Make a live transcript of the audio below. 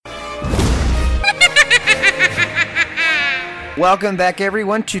Welcome back,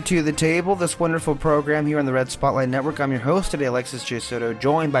 everyone, to the Table, this wonderful program here on the Red Spotlight Network. I'm your host today, Alexis J. Soto,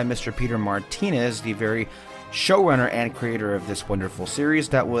 joined by Mr. Peter Martinez, the very showrunner and creator of this wonderful series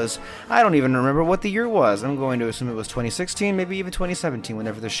that was, I don't even remember what the year was. I'm going to assume it was 2016, maybe even 2017,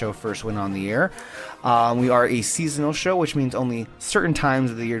 whenever the show first went on the air. We are a seasonal show, which means only certain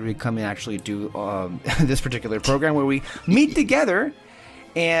times of the year do we come and actually do this particular program where we meet together.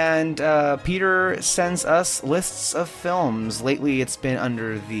 And Peter sends us lists of films. Lately, it's been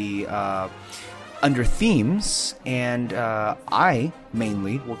under the under themes, and I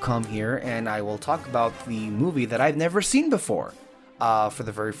mainly will come here and I will talk about the movie that I've never seen before for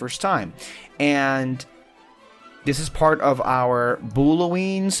the very first time. And this is part of our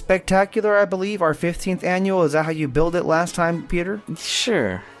Booloween Spectacular, I believe, our 15th annual. Is that how you billed it last time, Peter?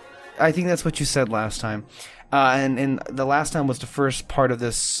 Sure. I think that's what you said last time. And the last time was the first part of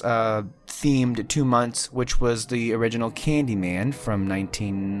this themed 2 months, which was the original Candyman from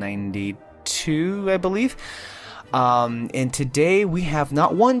 1992, I believe. And today we have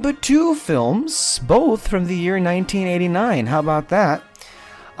not one but two films, both from the year 1989. How about that?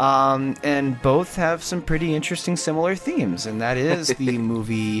 And both have some pretty interesting similar themes, and that is the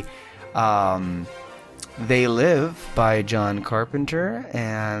movie They Live by John Carpenter,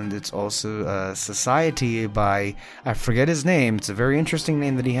 and it's also Society by, I forget his name. It's a very interesting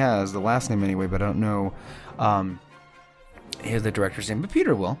name that he has, the last name anyway, but I don't know the director's name, but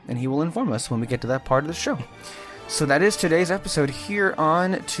Peter will, and he will inform us when we get to that part of the show. So that is today's episode here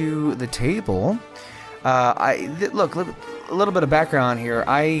on To the Table. Look, a little bit of background here.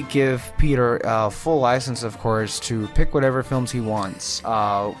 I give Peter full license, of course, to pick whatever films he wants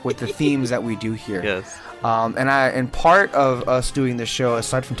with the themes that we do here. Yes. And part of us doing this show,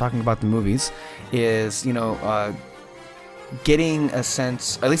 aside from talking about the movies, is getting a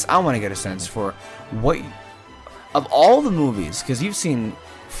sense. At least I want to get a sense for what of all the movies, because you've seen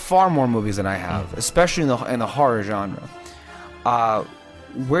far more movies than I have, especially in the horror genre.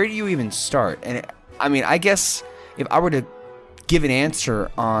 Where do you even start? And I guess if I were to give an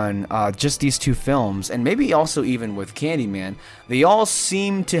answer on just these two films, and maybe also even with Candyman, they all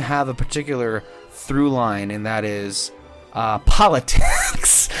seem to have a particular through line, and that is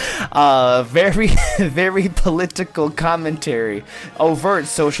politics. Very, very political commentary, overt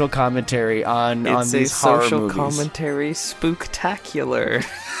social commentary on these horror movies. It's a social commentary spooktacular.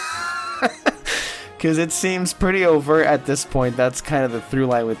 Because it seems pretty overt at this point. That's kind of the through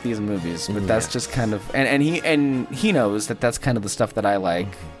line with these movies. But that's just kind of... And he knows that that's kind of the stuff that I like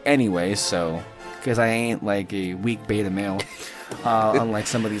anyway, so... Because I ain't like a weak beta male, unlike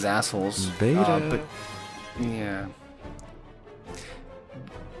some of these assholes. Beta. But, yeah.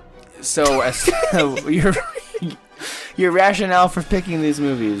 So, your rationale for picking these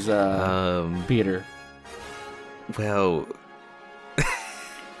movies, Peter? Well...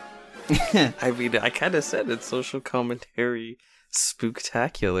 I kind of said it's social commentary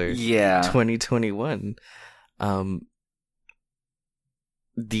spooktacular. Yeah. 2021.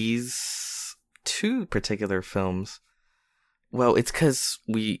 These two particular films, well, it's because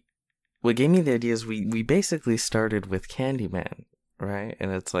what gave me the idea is we basically started with Candyman, right?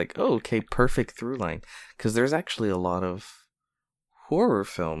 And it's like, oh, okay, perfect through line. Because there's actually a lot of horror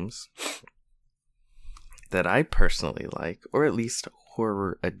films that I personally like, or at least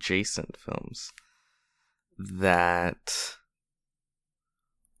horror adjacent films that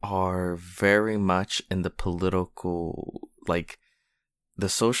are very much in the political, like the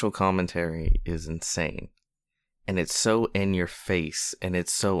social commentary is insane, and it's so in your face, and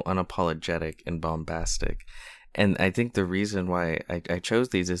it's so unapologetic and bombastic. And I think the reason why I chose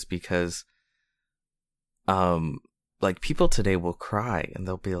these is because like people today will cry and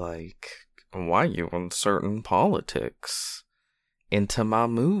they'll be like, why you insert politics into my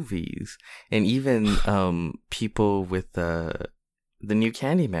movies? And even people with the new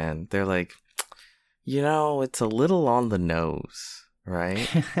Candyman, they're like, it's a little on the nose, right?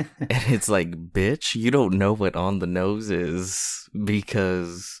 And it's like, bitch, you don't know what on the nose is,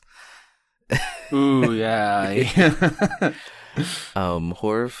 because ooh, yeah.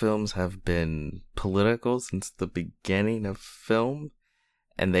 Horror films have been political since the beginning of film,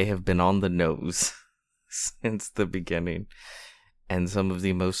 and they have been on the nose since the beginning. And some of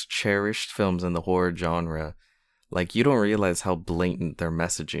the most cherished films in the horror genre, like, you don't realize how blatant their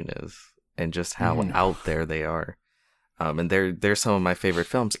messaging is and just how out there they are. And they're some of my favorite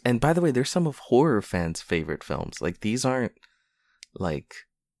films. And by the way, they're some of horror fans' favorite films. Like, these aren't like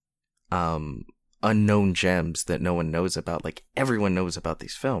unknown gems that no one knows about. Like, everyone knows about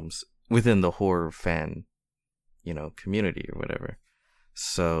these films within the horror fan, community or whatever.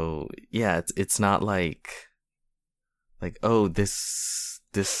 So yeah, it's not like Like, oh, this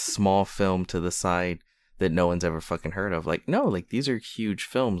small film to the side that no one's ever fucking heard of. Like, no, like these are huge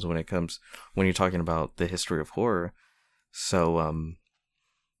films when you're talking about the history of horror. So,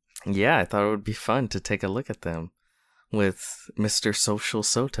 yeah, I thought it would be fun to take a look at them with Mr. Social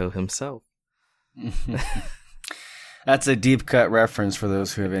Soto himself. That's a deep cut reference for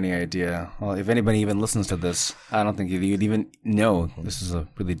those who have any idea. Well, if anybody even listens to this, I don't think you'd even know this is a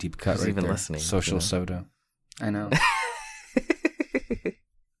really deep cut. Who's right even there. Listening? Social Soto. I know.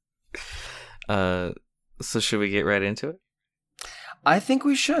 So should we get right into it? I think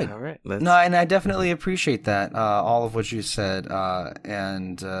we should. All right. No, and I definitely appreciate that. All of what you said,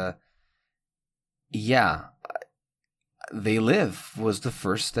 yeah. They Live was the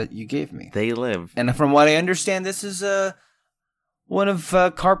first that you gave me. They Live. And from what I understand, this is one of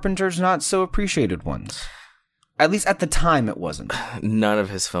Carpenter's not so appreciated ones. At least at the time, it wasn't. None of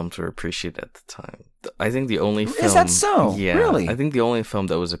his films were appreciated at the time. I think the only film... Is that so? Yeah. Really? I think the only film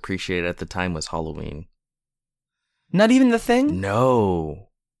that was appreciated at the time was Halloween. Not even The Thing? No.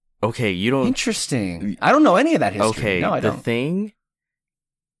 Okay, you don't... Interesting. I don't know any of that history. Okay, no, I don't. The Thing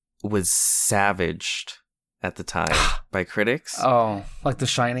was savaged at the time by critics. Oh, like The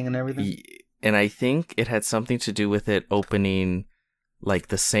Shining and everything? And I think it had something to do with it opening like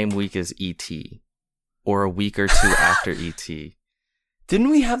the same week as E.T. or a week or two after E.T. Didn't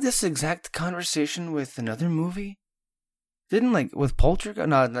we have this exact conversation with another movie? Didn't like with Poltergeist?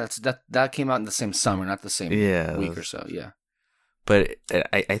 No, that came out in the same summer, not the same week or so. Yeah, but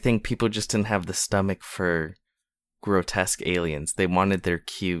I think people just didn't have the stomach for grotesque aliens. They wanted their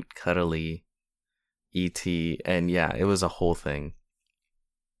cute, cuddly E.T. And yeah, it was a whole thing.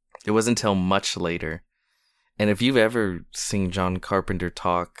 It wasn't until much later. And if you've ever seen John Carpenter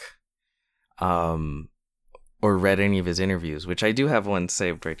talk, or read any of his interviews, which I do have one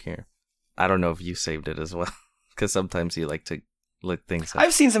saved right here. I don't know if you saved it as well, because sometimes you like to look things up.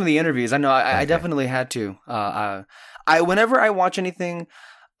 I've seen some of the interviews. I know I definitely had to. Whenever I watch anything,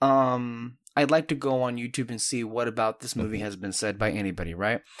 I'd like to go on YouTube and see what about this movie has been said by anybody,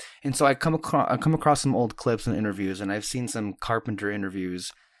 right? And so I come across some old clips and interviews, and I've seen some Carpenter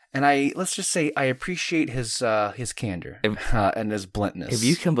interviews. And let's just say I appreciate his candor and his bluntness. If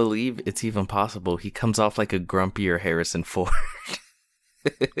you can believe it's even possible, he comes off like a grumpier Harrison Ford.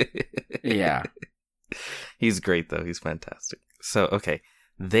 Yeah. He's great, though. He's fantastic. So, okay.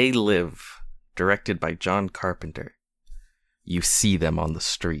 They Live, directed by John Carpenter. You see them on the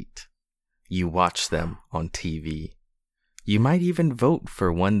street. You watch them on TV. You might even vote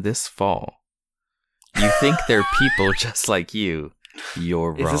for one this fall. You think they're people just like you.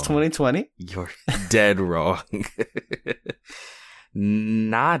 You're wrong. Is this 2020? You're dead wrong.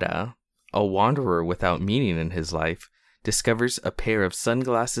 Nada, a wanderer without meaning in his life, discovers a pair of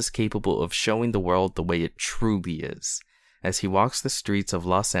sunglasses capable of showing the world the way it truly is. As he walks the streets of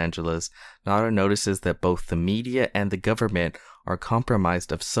Los Angeles, Nada notices that both the media and the government are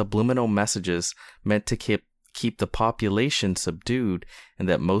compromised of subliminal messages meant to keep the population subdued, and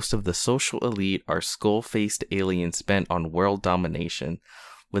that most of the social elite are skull-faced aliens bent on world domination.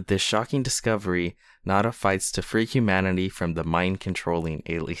 With this shocking discovery, Nada fights to free humanity from the mind-controlling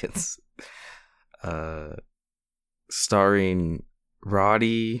aliens. Starring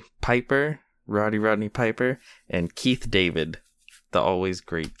Rodney Piper, and Keith David, the always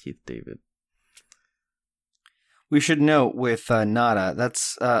great Keith David. We should note with Nada,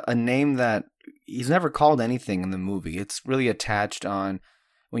 that's a name that he's never called anything in the movie. It's really attached on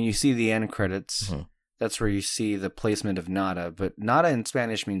when you see the end credits. Mm-hmm. That's where you see the placement of Nada. But Nada in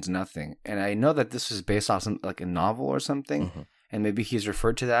Spanish means nothing. And I know that this is based off like a novel or something. Mm-hmm. And maybe he's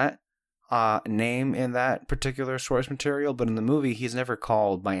referred to that name in that particular source material. But in the movie, he's never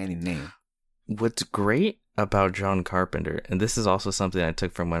called by any name. What's great about John Carpenter, and this is also something I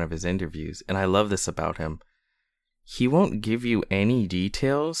took from one of his interviews, and I love this about him, he won't give you any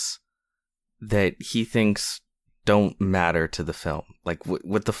details that he thinks don't matter to the film. Like,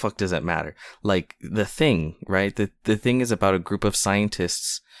 what the fuck does that matter? Like, The Thing, right? The Thing is about a group of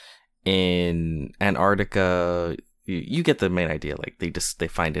scientists in Antarctica. You get the main idea. Like, they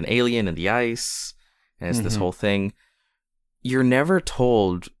find an alien in the ice, and it's this whole thing. You're never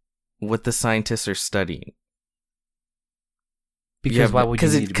told what the scientists are studying. Because why would you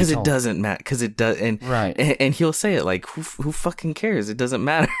need to be told? Because it doesn't matter. Because it does, and right. And he'll say it like, "Who fucking cares? It doesn't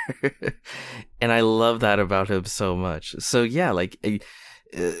matter." And I love that about him so much. So yeah, like in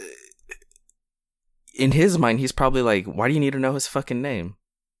his mind, he's probably like, "Why do you need to know his fucking name?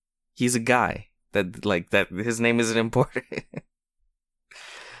 He's a guy that his name isn't important."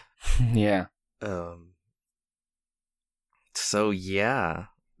 Yeah. So yeah,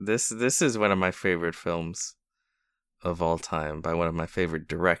 this is one of my favorite films of all time by one of my favorite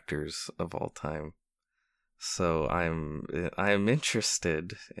directors of all time. So I'm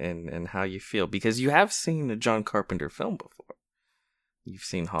interested in how you feel, because you have seen a John Carpenter film before. You've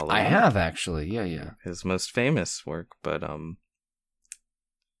seen Halloween. I have, actually. Yeah. His most famous work, but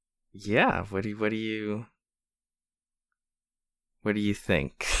yeah, what do you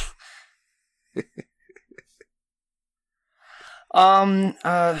think?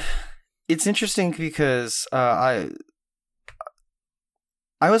 It's interesting because I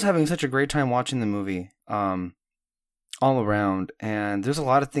was having such a great time watching the movie, all around, and there's a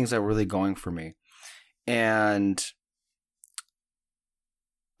lot of things that were really going for me, and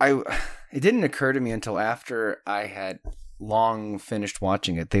it didn't occur to me until after I had long finished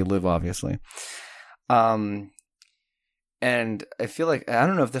watching it. They Live, obviously, and I feel like, I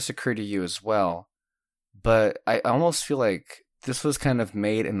don't know if this occurred to you as well, but I almost feel like this was kind of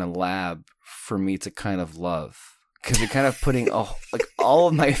made in the lab for me to kind of love, because you're kind of putting all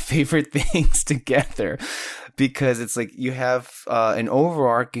of my favorite things together, because it's like you have an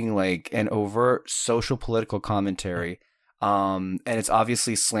overarching, like, an overt social political commentary, and it's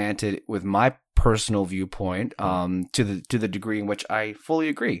obviously slanted with my personal viewpoint, to the degree in which I fully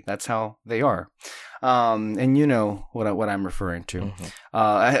agree. That's how they are, and you know what I'm referring to. Mm-hmm.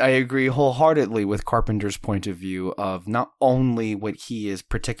 I agree wholeheartedly with Carpenter's point of view of not only what he is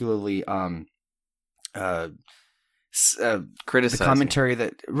particularly criticizing, the commentary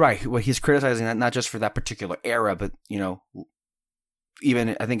that, right, what he's criticizing, that not just for that particular era, but, you know,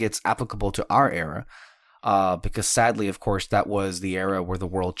 even I think it's applicable to our era. Because sadly, of course, that was the era where the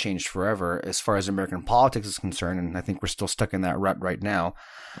world changed forever as far as American politics is concerned, and I think we're still stuck in that rut right now.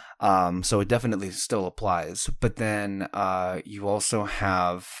 So it definitely still applies. But then you also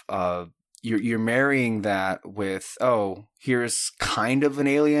have you're marrying that with, oh, here's kind of an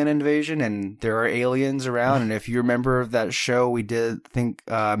alien invasion, and there are aliens around. And if you remember that show we did, I think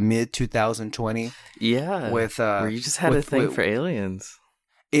mid 2020, yeah, with where you just had a thing for aliens.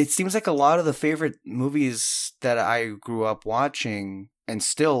 It seems like a lot of the favorite movies that I grew up watching and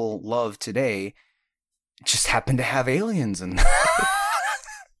still love today just happen to have aliens in them.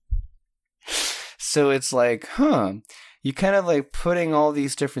 So it's like, you kind of like putting all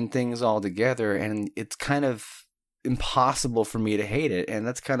these different things all together, and it's kind of impossible for me to hate it. And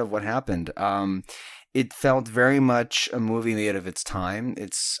that's kind of what happened. It felt very much a movie made of its time.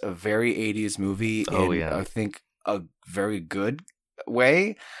 It's a very 80s movie. Oh, yeah. I think a very good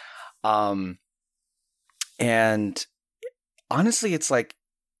way. And honestly, it's like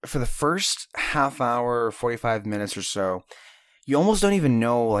for the first half hour, 45 minutes or so, you almost don't even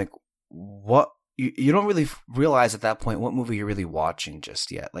know, like, what you don't really realize at that point what movie you're really watching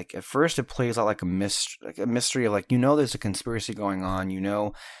just yet. Like, at first it plays out like a mystery of, like, you know, there's a conspiracy going on, you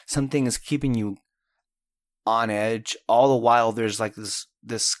know, something is keeping you on edge, all the while there's like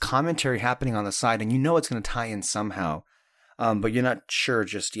this commentary happening on the side, and you know it's going to tie in somehow. But you're not sure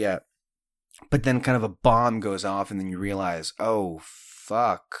just yet. But then kind of a bomb goes off, and then you realize, oh,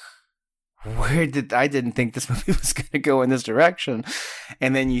 fuck. I didn't think this movie was going to go in this direction.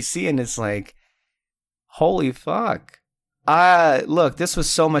 And then you see, and it's like, holy fuck. Look, this was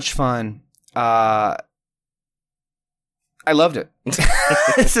so much fun. I loved it.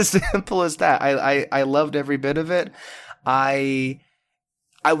 It's as simple as that. I loved every bit of it. I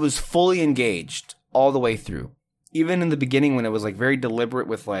was fully engaged all the way through. Even in the beginning, when it was like very deliberate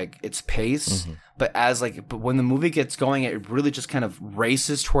with like its pace, but when the movie gets going, it really just kind of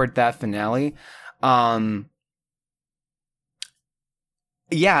races toward that finale.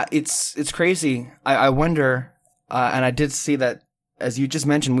 Yeah, it's crazy. I wonder, and I did see that, as you just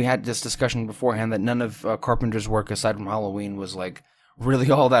mentioned, we had this discussion beforehand that none of Carpenter's work aside from Halloween was like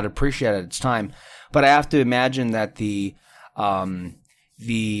really all that appreciated at its time. But I have to imagine that the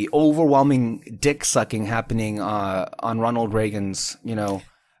overwhelming dick sucking happening on Ronald Reagan's, you know,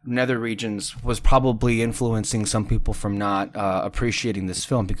 nether regions was probably influencing some people from not appreciating this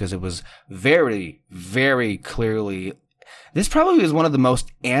film, because it was very, very clearly. This probably is one of the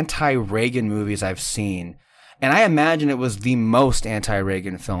most anti-Reagan movies I've seen, and I imagine it was the most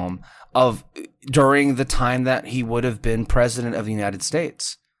anti-Reagan film during the time that he would have been president of the United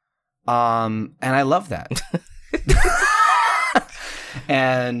States. And I love that.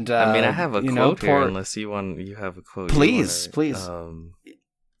 And I mean, I have a quote here, unless you have a quote. Please.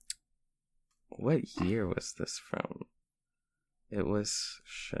 What year was this from? It was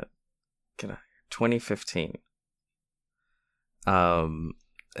 2015. And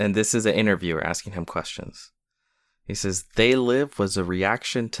this is an interviewer asking him questions. He says, "They Live was a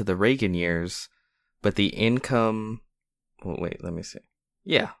reaction to the Reagan years, but the income." Oh, wait, let me see.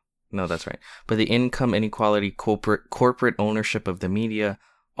 Yeah, No, that's right. But the income inequality, corporate ownership of the media,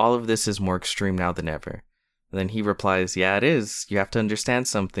 all of this is more extreme now than ever. And then he replies, yeah, it is. You have to understand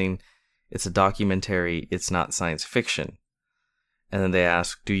something. It's a documentary. It's not science fiction. And then they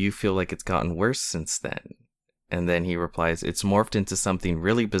ask, do you feel like it's gotten worse since then? And then he replies, it's morphed into something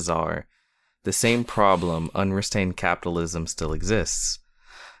really bizarre. The same problem, unrestrained capitalism, still exists.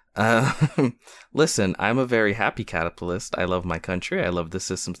 Listen, I'm a very happy capitalist. I love my country. I love the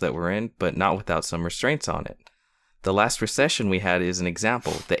systems that we're in, but not without some restraints on it. The last recession we had is an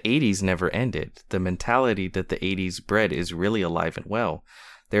example. The 80s never ended. The mentality that the 80s bred is really alive and well.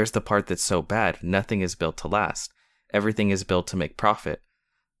 There's the part that's so bad. Nothing is built to last. Everything is built to make profit.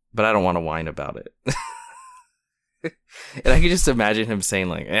 But I don't want to whine about it. And I can just imagine him saying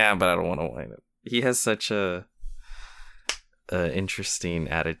like, yeah, but I don't want to whine it. He has such a interesting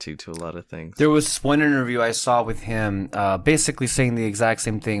attitude to a lot of things. There was one interview I saw with him, basically saying the exact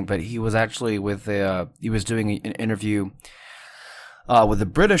same thing, but he was actually he was doing an interview with a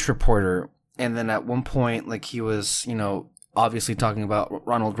British reporter, and then at one point, like, he was, obviously talking about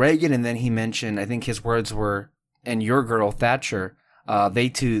Ronald Reagan, and then he mentioned, I think his words were, and your girl Thatcher. They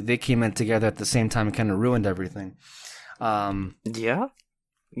came in together at the same time and kind of ruined everything. Yeah.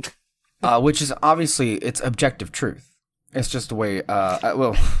 Which is obviously, it's objective truth. It's just the way,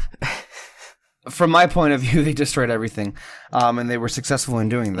 from my point of view, they destroyed everything, and they were successful in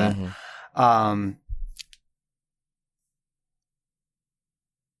doing that. Mm-hmm.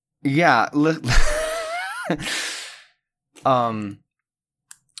 Yeah.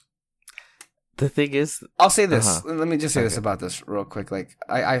 The thing is, I'll say this. Let me just say this about this real quick. Like,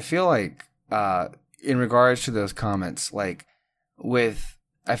 I feel like, in regards to those comments, like,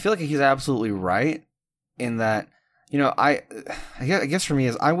 I feel like he's absolutely right in that. I guess for me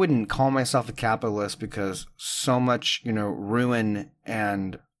is I wouldn't call myself a capitalist because so much, ruin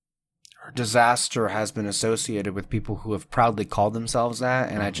and disaster has been associated with people who have proudly called themselves that,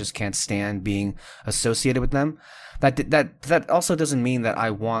 and I just can't stand being associated with them. That also doesn't mean that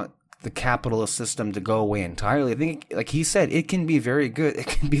I want the capitalist system to go away entirely. I think, like he said, it can be very good. It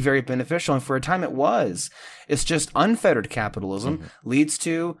can be very beneficial, and for a time it was. It's just unfettered capitalism leads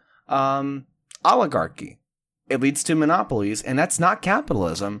to oligarchy. It leads to monopolies, and that's not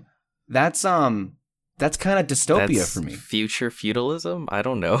capitalism. That's kind of dystopia for me. Future feudalism? I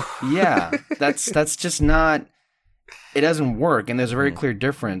don't know. Yeah, that's just not. It doesn't work, and there's a very clear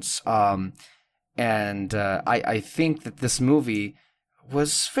difference. And I think that this movie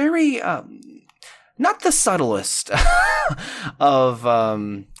was very not the subtlest of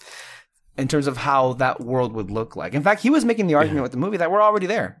in terms of how that world would look like. In fact, he was making the argument with the movie that we're already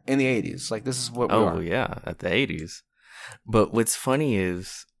there in the 80s. Like, this is what we are. Oh, yeah, at the 80s. But what's funny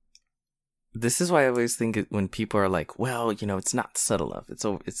is, this is why I always think when people are like, well, it's not subtle enough. It's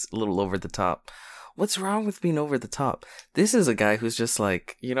a little over the top. What's wrong with being over the top? This is a guy who's just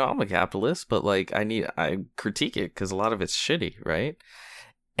like, I'm a capitalist, but like, I critique it because a lot of it's shitty, right?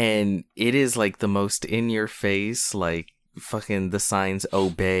 And it is like the most in your face, like, fucking the signs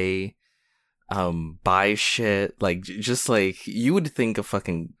obey, buy shit, like, just like, you would think a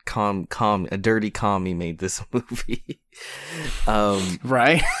fucking a dirty commie made this movie.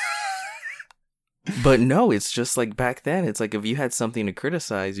 Right? But no, it's just like back then, it's like if you had something to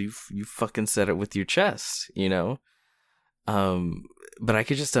criticize, you fucking said it with your chest, but I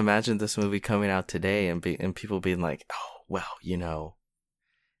could just imagine this movie coming out today and people being like, oh, well,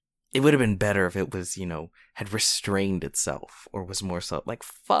 it would have been better if it was, had restrained itself or was more so. Like,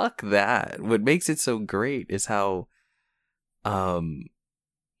 fuck that. What makes it so great is how,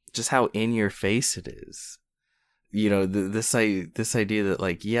 just how in your face it is. This idea that,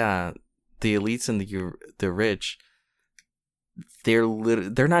 like, yeah, the elites and the rich,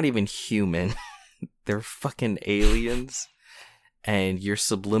 they're not even human. They're fucking aliens, and you're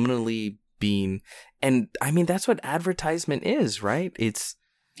subliminally being. And I mean, that's what advertisement is, right? It's.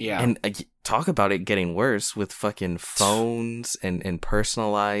 Yeah. And talk about it getting worse with fucking phones and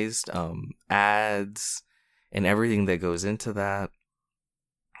personalized ads and everything that goes into that.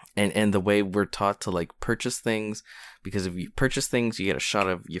 And the way we're taught to, like, purchase things, because if you purchase things, you get a shot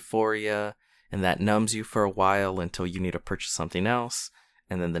of euphoria, and that numbs you for a while until you need to purchase something else.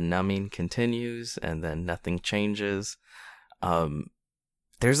 And then the numbing continues, and then nothing changes.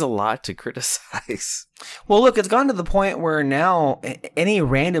 There's a lot to criticize. Well, look, it's gotten to the point where now any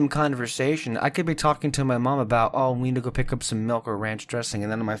random conversation, I could be talking to my mom about, oh, we need to go pick up some milk or ranch dressing.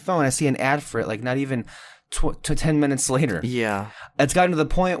 And then on my phone, I see an ad for it, like, not even to 10 minutes later. Yeah. It's gotten to the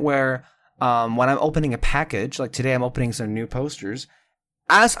point where when I'm opening a package, like today I'm opening some new posters,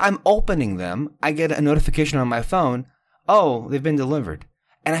 as I'm opening them, I get a notification on my phone, oh, they've been delivered.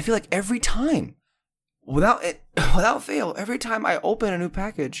 And I feel like every time, without fail, every time I open a new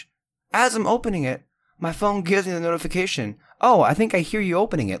package, as I'm opening it, my phone gives me the notification. Oh, I think I hear you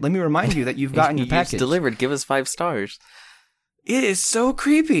opening it. Let me remind you that you've gotten your package. It's delivered. Give us 5 stars. It is so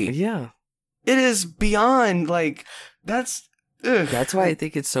creepy. Yeah. It is beyond, like, that's... Ugh. That's why I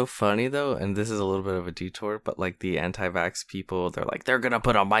think it's so funny, though, and this is a little bit of a detour, but, like, the anti-vax people, they're like, they're gonna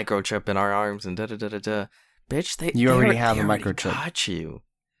put a microchip in our arms and da-da-da-da-da. Bitch, they already have a microchip. Got you.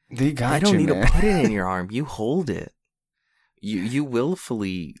 They got you, They don't need man. to put it in your arm. You hold it. You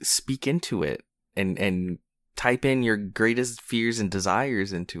willfully speak into it and type in your greatest fears and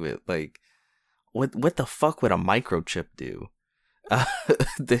desires into it. Like, what the fuck would a microchip do?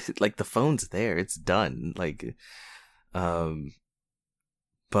 Like, the phone's there. It's done. Like,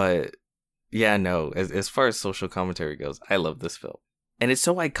 but yeah, no, as far as social commentary goes, I love this film. And it's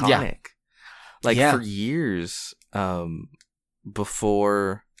so iconic. Yeah. Like, Yeah. for years,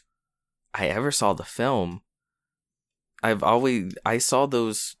 before I ever saw the film, I saw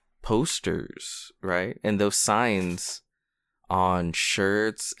those posters, right? And those signs on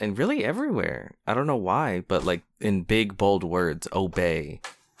shirts and really everywhere. I don't know why, but like in big bold words, obey,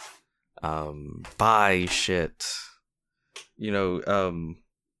 buy shit, you know,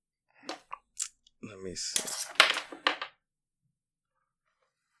 let me see.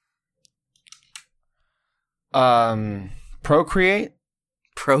 Procreate?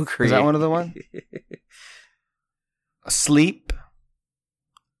 Is that one of the ones? Sleep?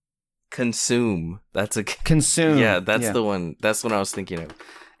 Consume. That's a Consume. Yeah, that's the one. That's what I was thinking of.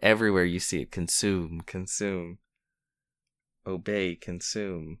 Everywhere you see it, consume, obey,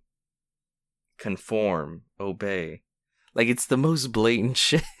 consume, conform, obey. Like, it's the most blatant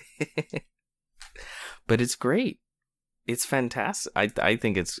shit, but it's great. It's fantastic. I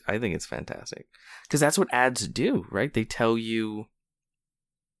think it's fantastic because that's what ads do, right? They tell you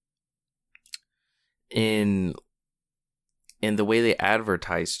in the way they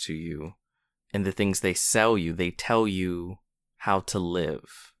advertise to you and the things they sell you, they tell you how to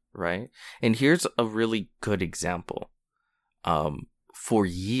live, right? And here's a really good example. For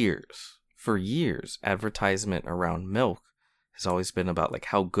years, advertisement around milk has always been about like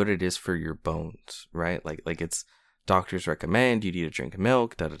how good it is for your bones, right? Like it's doctors recommend you need to drink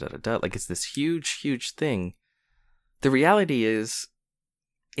milk, da da da da da. Like, it's this huge thing. The reality is,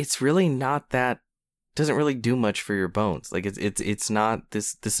 it's really not that. Doesn't really do much for your bones. Like, it's not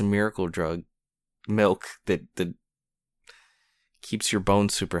this miracle drug, milk, that keeps your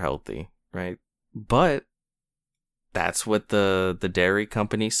bones super healthy, right? But that's what the dairy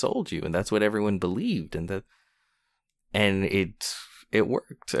company sold you, and that's what everyone believed, and it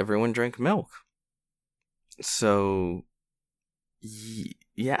worked. Everyone drank milk. So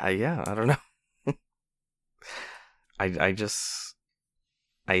yeah, I don't know. I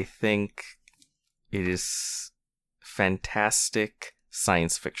think it is fantastic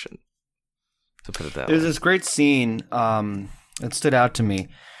science fiction, to put it that way. There's this great scene that stood out to me.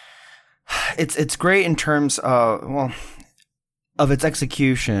 It's great in terms of its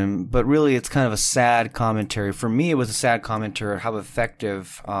execution, but really it's kind of a sad commentary. For me, it was a sad commentary on how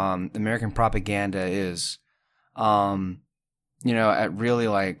effective American propaganda is. At really,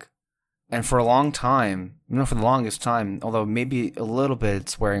 like, and for a long time, for the longest time, although maybe a little bit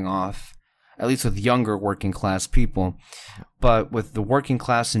it's wearing off, at least with younger working class people, but with the working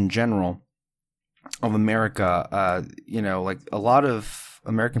class in general of America, like a lot of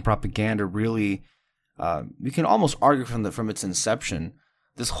American propaganda really, you can almost argue from its inception,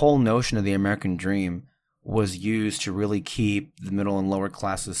 this whole notion of the American dream was used to really keep the middle and lower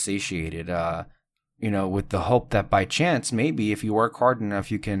classes satiated, with the hope that by chance, maybe if you work hard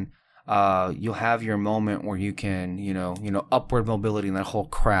enough, you can, you'll have your moment where you can, upward mobility and that whole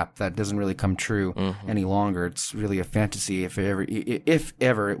crap that doesn't really come true any longer. It's really a fantasy if ever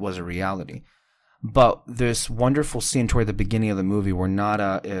it was a reality. But this wonderful scene toward the beginning of the movie where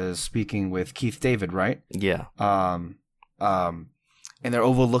Nada is speaking with Keith David, right? Yeah. And they're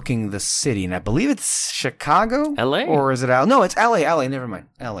overlooking the city, and I believe it's Chicago, L.A. or is it L? No, it's L.A. L.A. Never mind,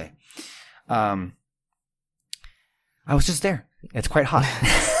 L.A. I was just there. It's quite hot.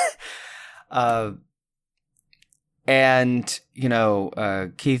 And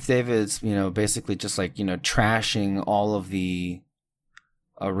Keith David's basically just like trashing all of the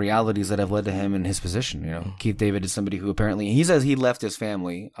realities that have led to him in his position. Keith David is somebody who apparently, he says he left his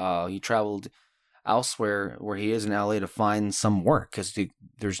family. He traveled elsewhere where he is in LA to find some work because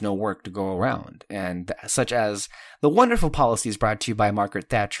there's no work to go around. And such as the wonderful policies brought to you by Margaret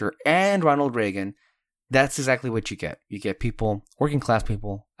Thatcher and Ronald Reagan, that's exactly what you get. You get people, working class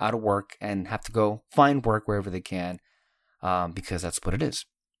people, out of work and have to go find work wherever they can because that's what it is.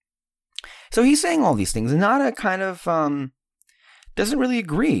 So he's saying all these things, and Nada kind of doesn't really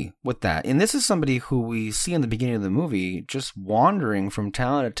agree with that. And this is somebody who we see in the beginning of the movie just wandering from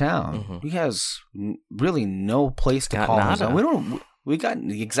town to town. Mm-hmm. He has really no place to call his own.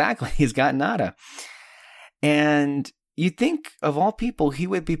 He's got nada. And you think of all people, he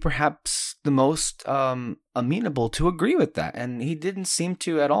would be perhaps the most amenable to agree with that. And he didn't seem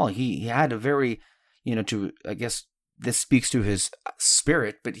to at all. He had a very, I guess this speaks to his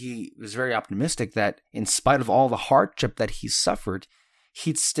spirit, but he was very optimistic that in spite of all the hardship that he suffered,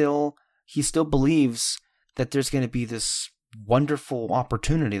 he still believes that there's going to be this wonderful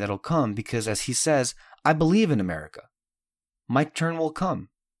opportunity that'll come because, as he says, I believe in America. My turn will come.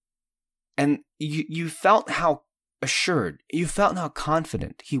 And you felt how assured, you felt how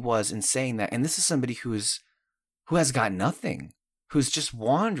confident he was in saying that. And this is somebody who has got nothing, who's just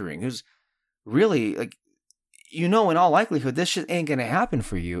wandering, who's really like, in all likelihood, this shit ain't going to happen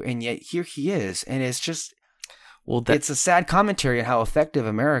for you. And yet here he is. And it's just, it's a sad commentary on how effective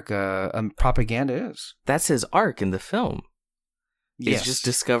America propaganda is. That's his arc in the film. Yes. He's just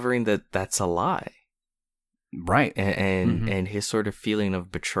discovering that that's a lie. Right. And his sort of feeling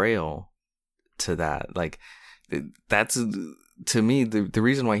of betrayal to that. Like, that's, to me, the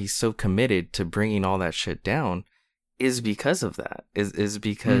reason why he's so committed to bringing all that shit down is because of that. Is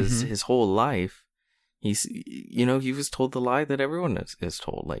because his whole life, he was told the lie that everyone is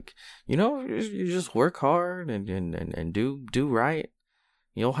told. Like, you just work hard and do right.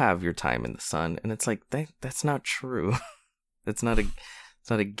 You'll have your time in the sun. And it's like, that's not true. It's not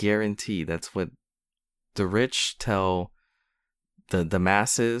a guarantee. That's what the rich tell the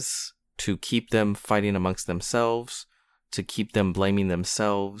masses to keep them fighting amongst themselves, to keep them blaming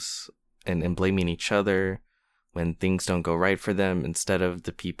themselves and blaming each other when things don't go right for them, instead of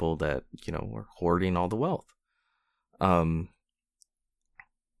the people that, were hoarding all the wealth. And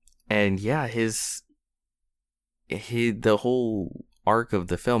yeah, the whole arc of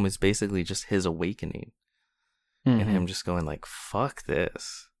the film is basically just his awakening and him just going like, fuck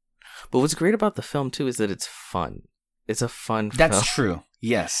this. But what's great about the film too is that it's fun. It's a fun film. That's true.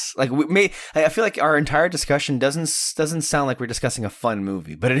 Yes. Like I feel like our entire discussion doesn't sound like we're discussing a fun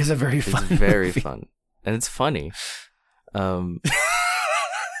movie, but it is a very fun movie. It's very fun. And it's funny.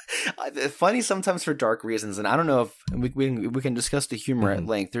 Funny sometimes for dark reasons, and I don't know if we can discuss the humor at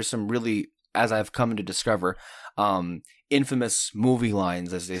length. There's some really, as I've come to discover, infamous movie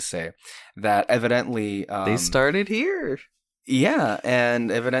lines, as they say, that evidently they started here. Yeah,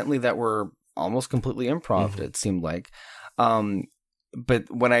 and evidently that were almost completely improv. It seemed like, but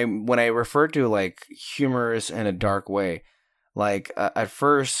when I refer to like humorous in a dark way, like at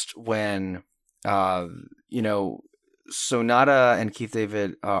first when so Nada and Keith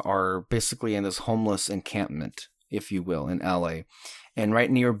David are basically in this homeless encampment, if you will, in LA. And right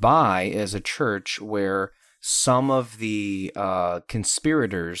nearby is a church where some of the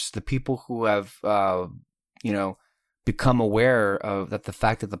conspirators, the people who have, become aware of that the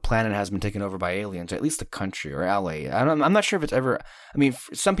fact that the planet has been taken over by aliens, or at least the country or LA. I'm not sure if it's ever,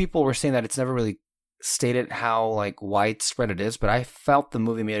 some people were saying that it's never really stated how like widespread it is, but I felt the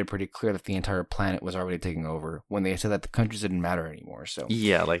movie made it pretty clear that the entire planet was already taken over when they said that the countries didn't matter anymore. So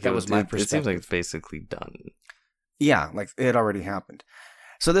yeah, like that was my perspective. It seems like it's basically done. Yeah, like it had already happened.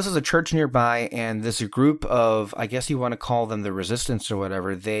 So this is a church nearby, and there's a group of, I guess you want to call them the resistance or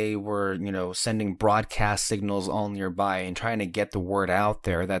whatever. They were, sending broadcast signals all nearby and trying to get the word out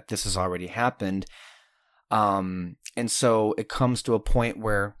there that this has already happened. And so it comes to a point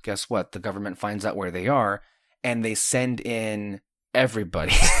where, guess what? The government finds out where they are, and they send in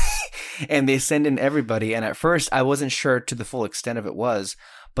everybody. And at first, I wasn't sure to the full extent of it was,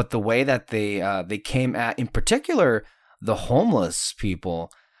 but the way that they came at, in particular, the homeless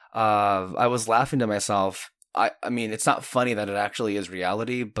people, I was laughing to myself. I mean, it's not funny that it actually is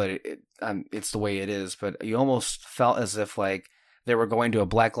reality, but it's the way it is. But you almost felt as if like they were going to a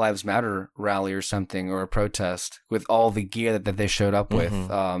Black Lives Matter rally or something, or a protest, with all the gear that they showed up with,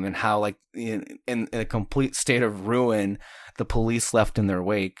 and how like in a complete state of ruin, the police left in their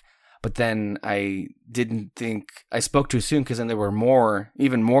wake. But then I didn't think I spoke too soon, because then there were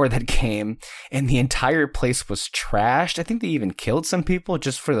even more that came, and the entire place was trashed. I think they even killed some people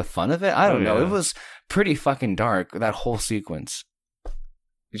just for the fun of it. I don't know. It was pretty fucking dark, that whole sequence.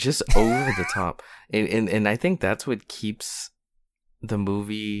 Just over the top. And I think that's what keeps the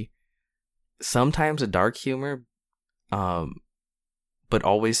movie sometimes a dark humor, but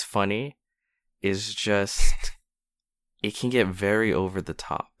always funny, is just it can get very over the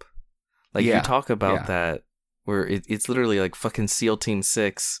top. Like, you talk about that, where it's literally like fucking SEAL Team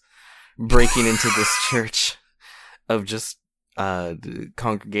 6 breaking into this church of just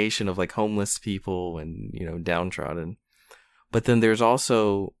congregation of like homeless people and, you know, downtrodden. But then there's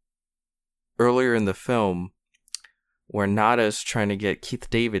also earlier in the film where Nada's trying to get Keith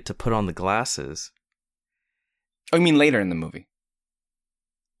David to put on the glasses. Oh, you mean later in the movie?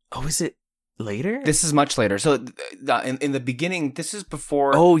 Oh, is it later? This is much later. So in the beginning, this is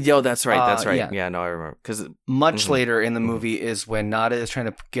before. Oh, yo, that's right. That's right. Yeah. Yeah, no, I remember. Because much later in the movie is when Nada is trying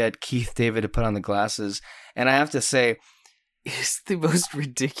to get Keith David to put on the glasses. And I have to say, it's the most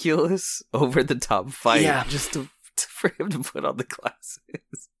ridiculous, over the top fight. Yeah. Just for him to put on the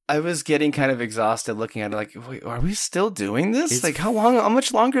glasses. I was getting kind of exhausted looking at it. Like, wait, are we still doing this? It's like, how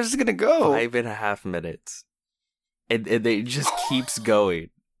much longer is it going to go? 5.5 minutes. And it just keeps going.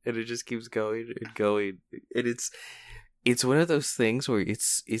 And it just keeps going and going. And it's one of those things where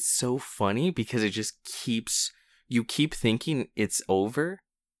it's so funny because it just keeps, you keep thinking it's over.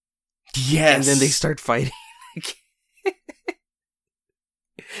 Yes. And then they start fighting.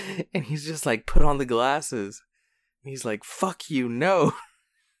 And he's just like, put on the glasses. And he's like, fuck you, no.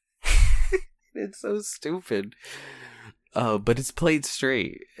 It's so stupid. But it's played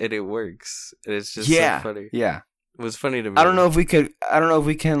straight and it works. And it's just so funny. Yeah. It was funny to me. I don't know if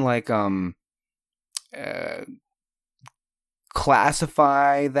we can like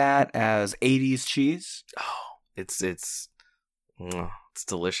classify that as 80s cheese. Oh, it's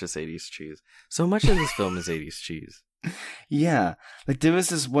delicious 80s cheese. So much of this film is 80s cheese. Yeah. Like there was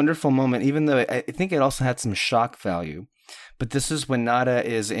this wonderful moment, even though I think it also had some shock value. But this is when Nada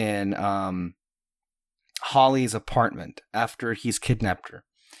is in Holly's apartment after he's kidnapped her.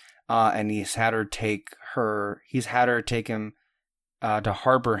 And he's had her take him to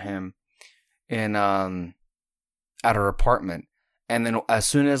harbor him in at her apartment. And then as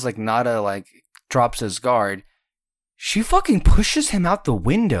soon as like Nada like drops his guard, she fucking pushes him out the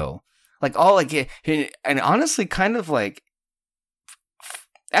window. Like all like and honestly kind of like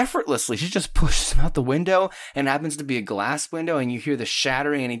effortlessly, she just pushes him out the window, and it happens to be a glass window, and you hear the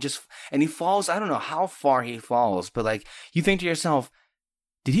shattering, and he falls. I don't know how far he falls, but like you think to yourself,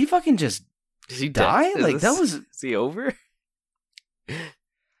 did he fucking just die? Like that was. Is he over?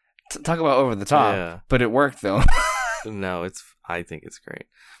 Talk about over the top, yeah. But it worked though. No, I think it's great,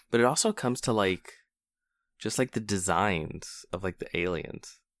 but it also comes to like, just like the designs of like the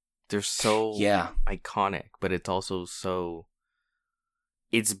aliens. They're so iconic, but it's also so.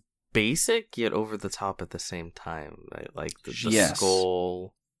 It's basic yet over the top at the same time. Right? Like the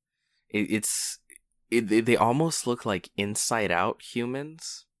skull. They almost look like Inside Out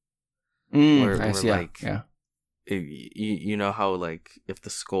humans. Nice, You know how like if the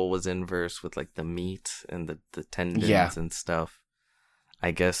skull was inverse with like the meat and the tendons and stuff.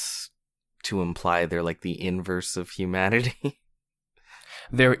 I guess to imply they're like the inverse of humanity.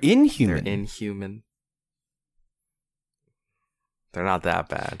 They're inhuman. They're inhuman. They're not that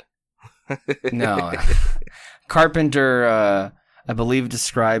bad. No. Carpenter, I believe,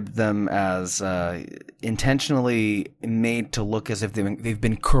 described them as intentionally made to look as if they've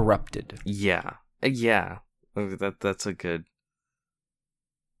been corrupted. Yeah. Yeah. That's a good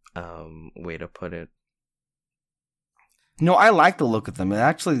way to put it. No, I like the look of them.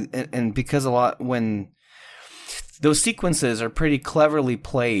 And because when those sequences are pretty cleverly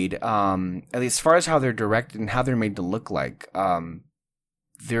played, at least as far as how they're directed and how they're made to look like.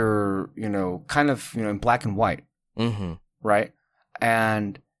 They're, kind of, in black and white. Mm-hmm. Right?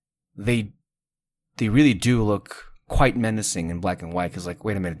 And they really do look quite menacing in black and white, because like,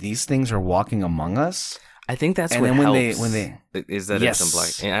 wait a minute, these things are walking among us? I think that's and what then helps. when they is that it's in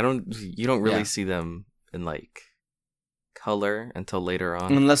black. And you don't really see them in like color until later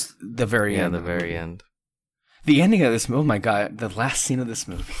on. Unless the very end. Yeah, the very end. The ending of this movie, oh my god, the last scene of this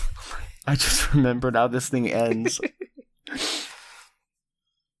movie. I just remembered how this thing ends.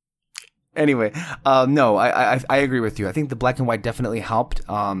 Anyway, no, I agree with you. I think the black and white definitely helped.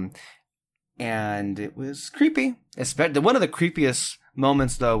 And it was creepy. One of the creepiest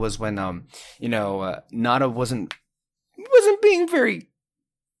moments though was when Nada wasn't being very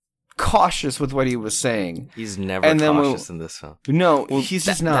cautious with what he was saying. He's never cautious in this film. No, he's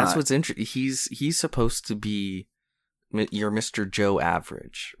just not. That's what's interesting. He's supposed to be your Mr. Joe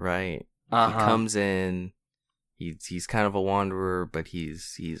Average, right? Uh-huh. He comes in. He's kind of a wanderer, but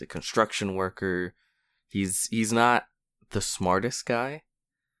he's a construction worker. He's not the smartest guy.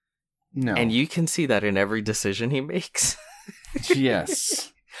 No, and you can see that in every decision he makes.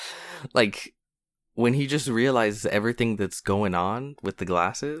 Yes, like when he just realizes everything that's going on with the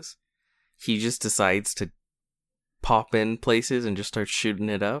glasses, he just decides to pop in places and just start shooting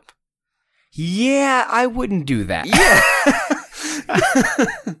it up. Yeah, I wouldn't do that. Yeah.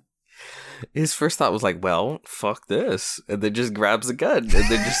 His first thought was like, well, fuck this. And then just grabs a gun and then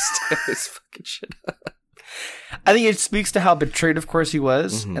just starts fucking shit up. I think it speaks to how betrayed, of course, he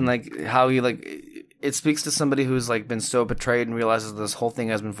was, and like how he like. It speaks to somebody who's like been so betrayed and realizes this whole thing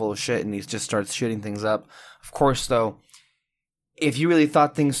has been full of shit, and he just starts shooting things up. Of course, though, if you really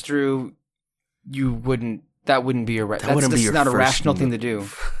thought things through, you wouldn't. That wouldn't be that's not a rational thing to do.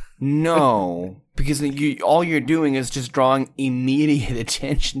 No, because all you're doing is just drawing immediate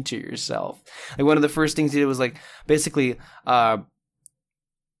attention to yourself. Like one of the first things he did was like basically,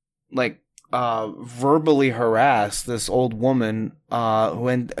 verbally harass this old woman who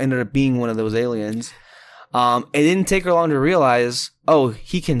ended up being one of those aliens. It didn't take her long to realize, oh,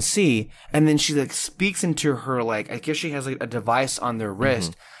 he can see. And then she like speaks into her, like, I guess she has like a device on their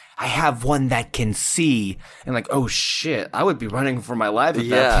wrist. I have one that can see. And like, oh shit, I would be running for my life at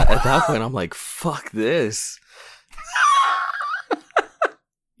that point. At that point I'm like, fuck this.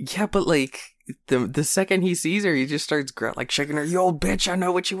 Yeah, but like the second he sees her, he just starts like shaking her, you old bitch, I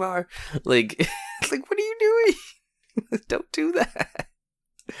know what you are. Like what are you doing? Don't do that.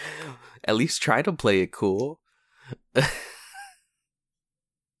 At least try to play it cool.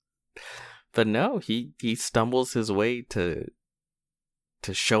 But no, he stumbles his way to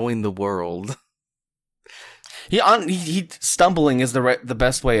showing the world. He stumbling is the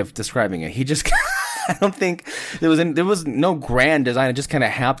best way of describing it. He just I don't think there was no grand design. It just kind of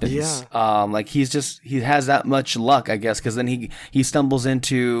happens. Yeah. Like he has that much luck, I guess, because then he stumbles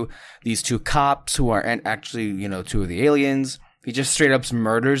into these two cops who are actually, two of the aliens. He just straight up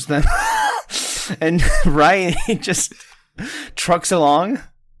murders them, and Ryan he just trucks along.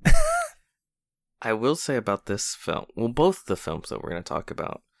 I will say about this film, well, both the films that we're going to talk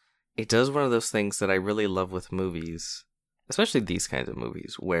about, it does one of those things that I really love with movies, especially these kinds of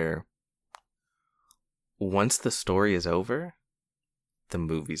movies, where once the story is over, the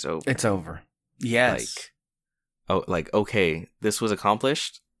movie's over. It's over. Yes. Okay, this was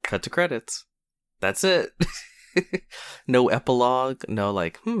accomplished. Cut to credits. That's it. No epilogue. No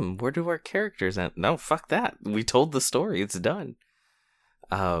where do our characters end? No, fuck that. We told the story. It's done.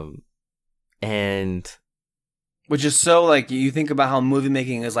 And which is so like you think about how movie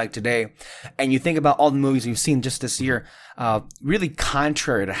making is like today, and you think about all the movies we've seen just this year, really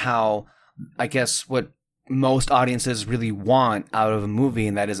contrary to how I guess what most audiences really want out of a movie,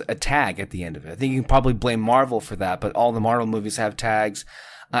 and that is a tag at the end of it. I think you can probably blame Marvel for that, but all the Marvel movies have tags.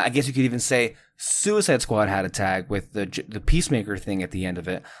 I guess you could even say Suicide Squad had a tag with the Peacemaker thing at the end of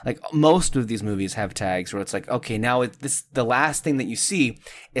it. Like most of these movies have tags where it's like, okay, now the last thing that you see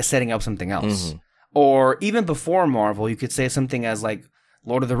is setting up something else. Mm-hmm. Or even before Marvel, you could say something as like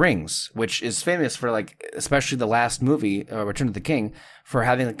Lord of the Rings, which is famous for like, especially the last movie, Return of the King, for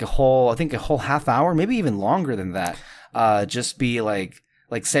having like a whole half hour, maybe even longer than that, just be like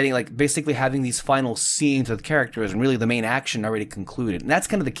setting, like basically having these final scenes with characters and really the main action already concluded. And that's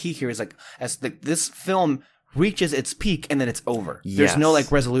kind of the key here is like, this film reaches its peak and then it's over. Yes. There's no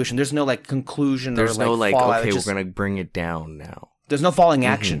like resolution. There's no like conclusion. There's no like okay, we're going to bring it down now. There's no falling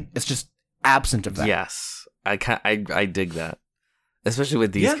action. It's just absent of that. Yes. I dig that. Especially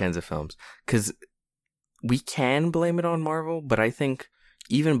with these kinds of films. Because we can blame it on Marvel, but I think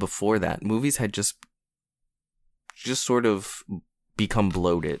even before that, movies had just sort of become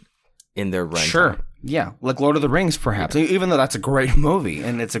bloated in their runtime. Sure. Yeah. Like Lord of the Rings, perhaps. Yeah. Even though that's a great movie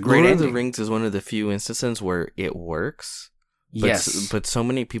and it's a great Lord ending. of the Rings is one of the few instances where it works. But, yes. But so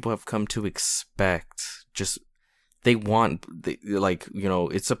many people have come to expect they want,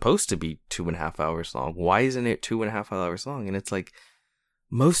 it's supposed to be 2.5 hours long. Why isn't it 2.5 hours long? And it's like,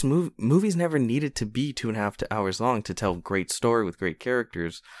 most movies never needed to be 2.5 hours long to tell a great story with great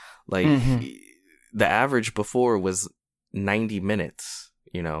characters. Like, the average before was 90 minutes,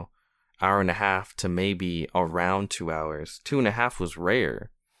 hour and a half to maybe around 2 hours. 2.5 was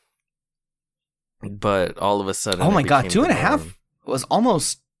rare. But all of a sudden, oh my god, 2.5 was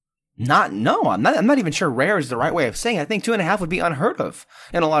almost not. No, I'm not even sure rare is the right way of saying it. I think 2.5 would be unheard of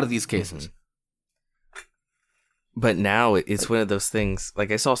in a lot of these cases. Mm-hmm. But now it's one of those things.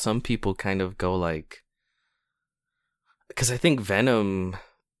 Like I saw some people kind of go like, because I think Venom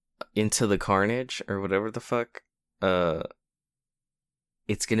Into the Carnage or whatever the fuck,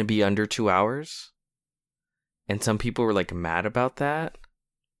 it's gonna be under 2 hours, and some people were like mad about that.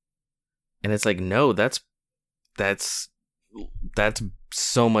 And it's like, no, that's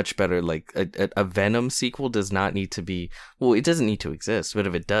so much better. Like a Venom sequel does not need to be, well, it doesn't need to exist, but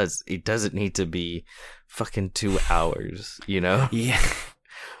if it does, it doesn't need to be fucking 2 hours, Yeah.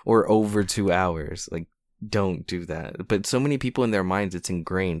 Or over 2 hours. Like, don't do that. But so many people in their minds, it's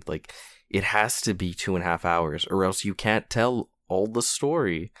ingrained. Like, it has to be 2.5 hours, or else you can't tell all the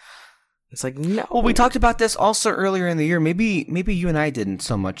story. It's like, no. Well, we talked about this also earlier in the year. Maybe you and I didn't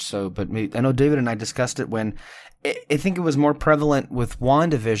so much so, but I know David and I discussed it when I think it was more prevalent with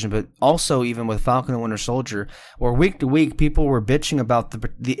WandaVision, but also even with Falcon and Winter Soldier, where week to week people were bitching about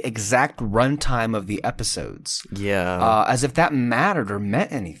the exact runtime of the episodes. Yeah. As if that mattered or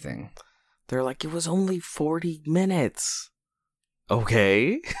meant anything. They're like, it was only 40 minutes.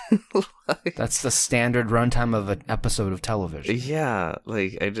 Okay. That's the standard runtime of an episode of television. Yeah,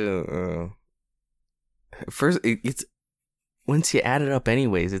 like I do. First, it's once you add it up,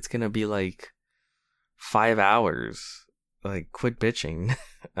 anyways, it's gonna be like 5 hours. Like, quit bitching.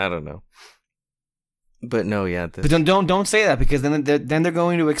 I don't know, but no, yeah. But don't say that, because then they're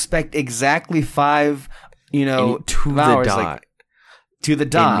going to expect exactly 5, to 2 hours, like to the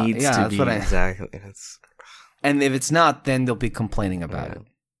dot. It needs to be exactly. And if it's not, then they'll be complaining about it.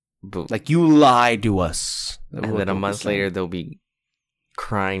 But, like, you lied to us. And then a month later, they'll be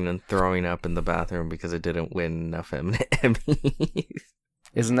crying and throwing up in the bathroom because it didn't win enough Emmys.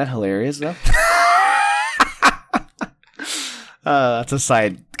 Isn't that hilarious, though? That's a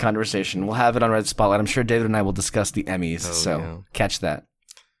side conversation. We'll have it on Red Spotlight. I'm sure David and I will discuss the Emmys, catch that.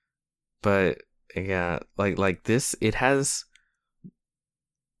 But, yeah, like this, it has...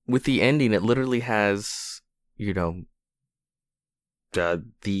 With the ending, it literally has...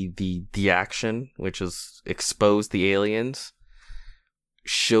 the action, which is expose the aliens,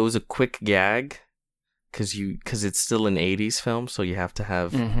 shows a quick gag because it's still an 80s film, so you have to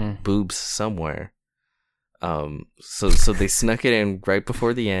have boobs somewhere. So they snuck it in right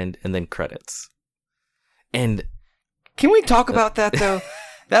before the end, and then credits. And can we talk about that though?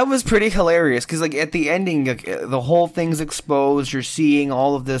 That was pretty hilarious, because like at the ending, the whole thing's exposed. You're seeing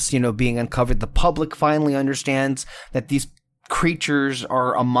all of this, being uncovered. The public finally understands that these creatures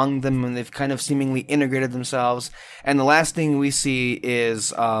are among them, and they've kind of seemingly integrated themselves. And the last thing we see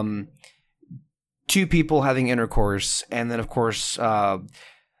is 2 people having intercourse, and then of course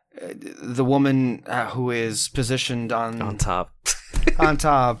the woman who is positioned on top. on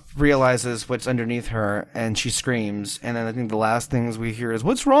top realizes what's underneath her, and she screams. And then I think the last things we hear is,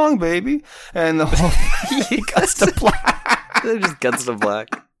 "What's wrong, baby?" And the whole he cuts to black. It just cuts to black.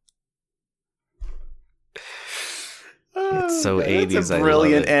 It's so 80s. It's a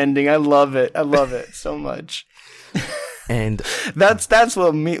brilliant ending. I love it. I love it so much. And that's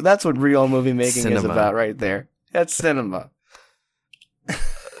what real movie making is about right there. That's cinema.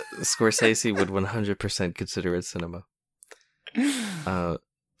 Scorsese would 100% consider it cinema.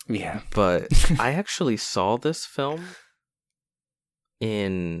 Yeah. But I actually saw this film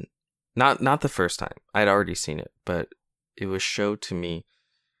in not the first time. I'd already seen it, but it was showed to me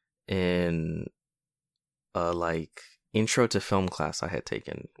in like intro to film class I had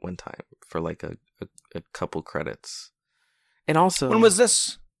taken one time for like a couple credits. And also, when was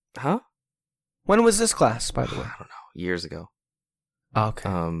this? Huh? When was this class, by the way? I don't know. Years ago. Okay.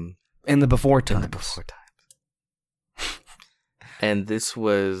 In the before times. And this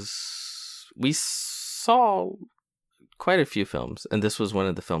was... We saw quite a few films, and this was one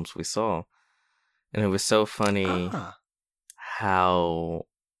of the films we saw. And it was so funny how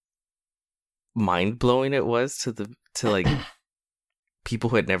mind-blowing it was to like people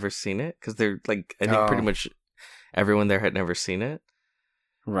who had never seen it, because they're like, I think pretty much everyone there had never seen it,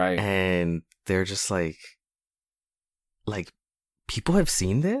 right? And they're just like people have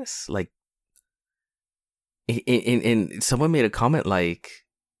seen this, like, and someone made a comment like,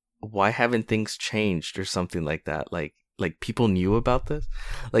 why haven't things changed or something like that, like people knew about this,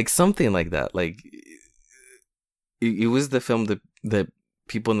 like something like that. Like it was the film that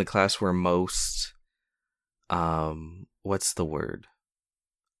people in the class were most what's the word,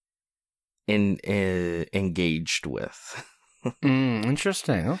 engaged with.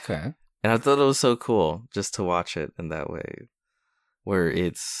 Interesting. Okay. And I thought it was so cool just to watch it in that way, where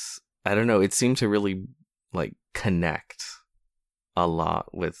it's, I don't know, it seemed to really like connect a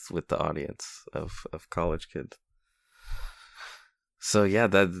lot with the audience of college kids. So yeah,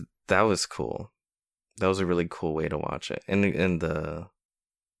 that was cool. That was a really cool way to watch it. And the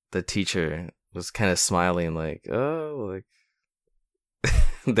teacher was kind of smiling like, oh, like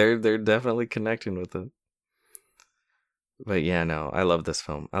they're definitely connecting with it. But yeah, no, I love this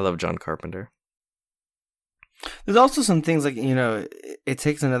film. I love John Carpenter. There's also some things like, it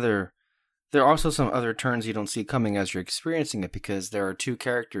takes another... There are also some other turns you don't see coming as you're experiencing it, because there are 2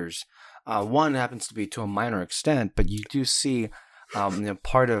 characters. One happens to be to a minor extent, but you do see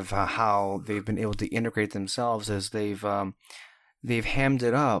part of how they've been able to integrate themselves as they've hammed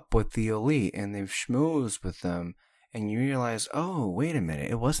it up with the elite, and they've schmoozed with them, and you realize, oh, wait a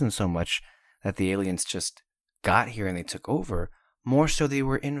minute, it wasn't so much that the aliens just got here and they took over, More so, they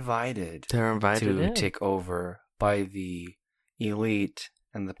were invited. They're invited to in. take over by the elite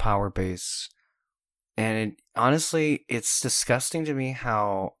and the power base. And honestly, it's disgusting to me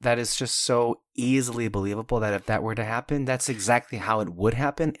how that is just so easily believable that if that were to happen, that's exactly how it would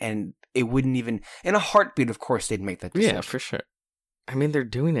happen. And it wouldn't even, in a heartbeat, of course, they'd make that decision. Yeah, for sure. I mean, they're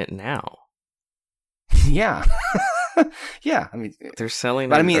doing it now. Yeah. Yeah. I mean, they're selling.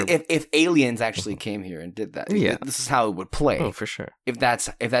 But I mean, if aliens actually came here and did that, yeah, this is how it would play. Oh, for sure. If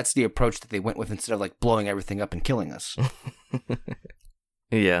that's the approach that they went with instead of like blowing everything up and killing us.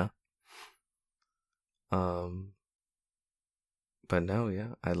 Yeah. But no,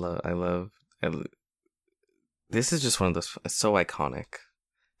 yeah, I love. This is just one of those so iconic.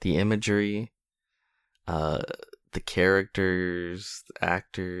 The imagery, the characters, the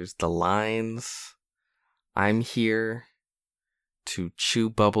actors, the lines. I'm here to chew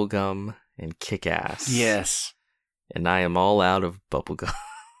bubblegum and kick ass. Yes. And I am all out of bubblegum.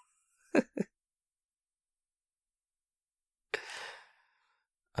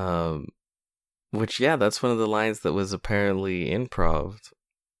 Which, yeah, that's one of the lines that was apparently improv,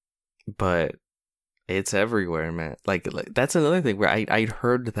 but it's everywhere, man. Like that's another thing where I'd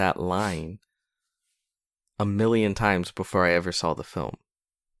heard that line a million times before I ever saw the film.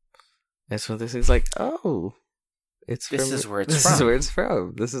 And so this is like, oh, this is where it's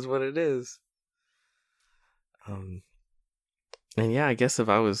from. This is what it is. And yeah, I guess if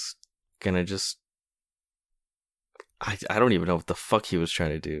I was gonna just, I don't even know what the fuck he was trying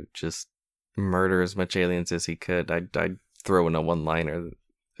to do. Just murder as much aliens as he could. I'd throw in a one-liner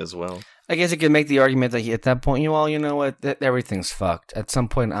as well. I guess you could make the argument that at that point, you know what, everything's fucked. At some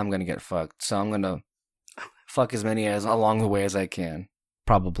point, I'm gonna get fucked, so I'm gonna fuck as many as along the way as I can.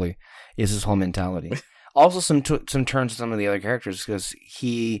 Probably is his whole mentality. Also, some turns to some of the other characters because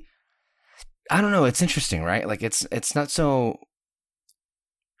I don't know. It's interesting, right? Like it's not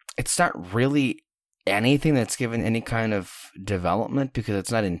really anything that's given any kind of development because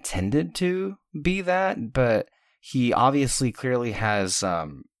it's not intended to be that. But he obviously clearly has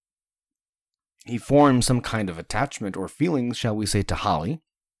he forms some kind of attachment or feelings, shall we say, to Holly,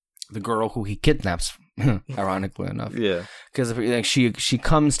 the girl who he kidnaps. Ironically enough, yeah, because like she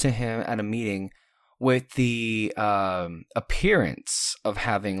comes to him at a meeting with the appearance of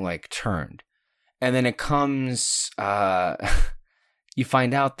having like turned, and then it comes you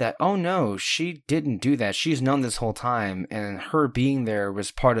find out that oh no, she didn't do that. She's known this whole time, and her being there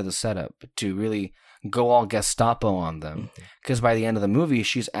was part of the setup to really go all Gestapo on them. Because by the end of the movie,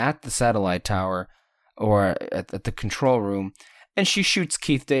 she's at the satellite tower or at the control room, and she shoots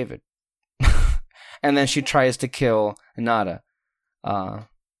Keith David. And then she tries to kill Nada.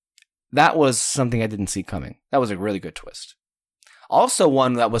 That was something I didn't see coming. That was a really good twist. Also,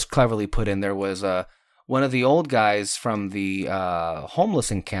 one that was cleverly put in there was one of the old guys from the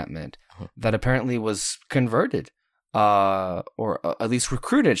homeless encampment that apparently was converted, or at least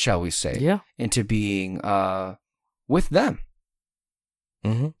recruited, shall we say, into being with them.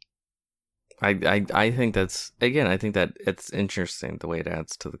 Mm-hmm. I think that's, again, I think that it's interesting the way it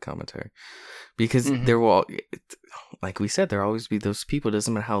adds to the commentary, because there will, like we said, there will always be those people. It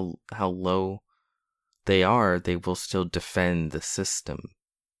doesn't matter how low they are, they will still defend the system.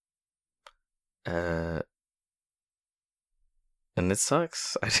 And it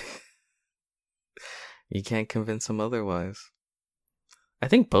sucks. You can't convince them otherwise. I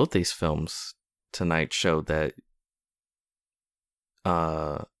think both these films tonight show that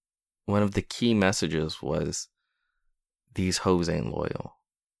one of the key messages was these hoes ain't loyal.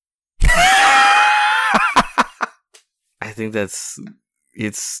 I think it's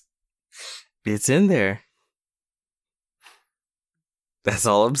in there. That's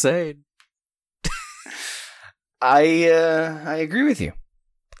all I'm saying. I agree with you.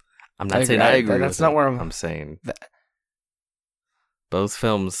 I'm not saying I agree. That's with not it. where I'm saying both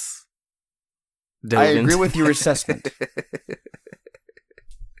films. I agree with your assessment.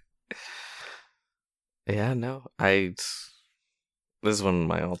 Yeah, no, this is one of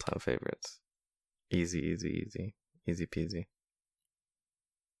my all-time favorites. Easy peasy.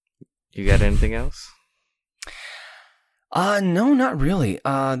 You got anything else? No, not really.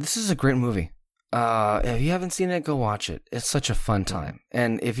 This is a great movie. If you haven't seen it, go watch it. It's such a fun time.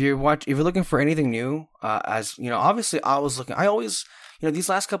 And if you're looking for anything new, as you know, obviously I always, these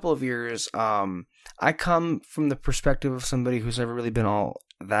last couple of years, I come from the perspective of somebody who's never really been all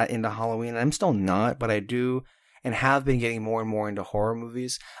that into Halloween. I'm still not, but I do and have been getting more and more into horror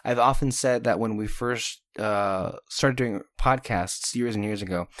movies. I've often said that when we first started doing podcasts years and years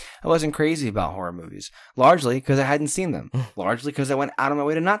ago, I wasn't crazy about horror movies, largely because I hadn't seen them, largely because I went out of my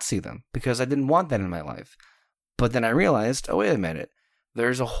way to not see them, because I didn't want that in my life. But then I realized, oh, wait a minute.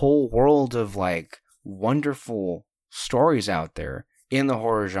 There's a whole world of like wonderful stories out there in the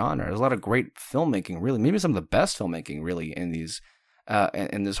horror genre. There's a lot of great filmmaking, really, maybe some of the best filmmaking, really, in these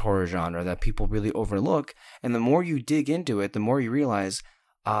in this horror genre that people really overlook. And the more you dig into it, the more you realize,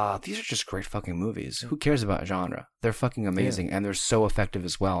 these are just great fucking movies. Who cares about genre? They're fucking amazing, and they're so effective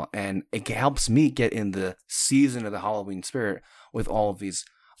as well. And it helps me get in the season of the Halloween spirit with all of these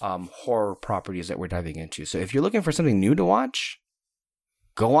horror properties that we're diving into. So if you're looking for something new to watch,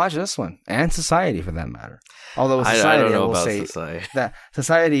 go watch this one, and Society for that matter. Although Society, I don't know will about say Society. that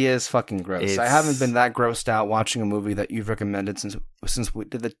Society is fucking gross. I haven't been that grossed out watching a movie that you've recommended since we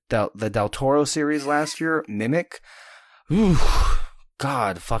did the Del Toro series last year, Mimic. Ooh,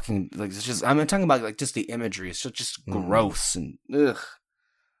 God, fucking like it's just. I'm talking about like just the imagery. It's just gross and ugh.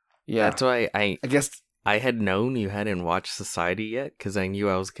 Yeah, that's why I guess I had known you hadn't watched Society yet because I knew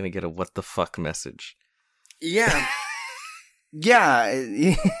I was gonna get a what the fuck message. Yeah.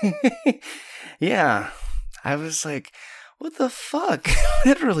 Yeah. Yeah. I was like, what the fuck?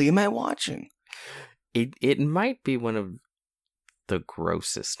 Literally, am I watching? It might be one of the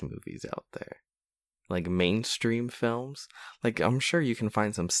grossest movies out there. Like mainstream films. Like I'm sure you can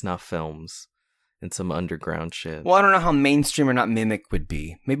find some snuff films and some underground shit. Well, I don't know how mainstream or not Mimic would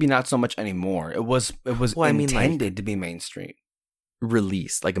be. Maybe not so much anymore. It was well, intended to be mainstream.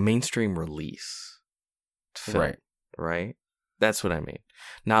 Release, like a mainstream release film, right? That's what I mean.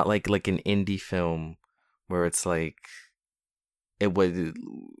 Not like an indie film where it's like it was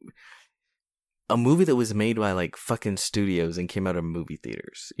a movie that was made by like fucking studios and came out of movie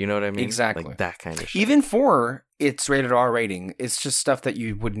theaters. You know what I mean? Exactly. Like that kind of shit. Even for its rated R rating, it's just stuff that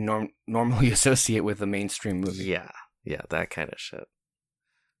you would normally associate with a mainstream movie. Yeah, that kind of shit.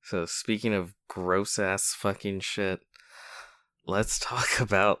 So speaking of gross ass fucking shit, let's talk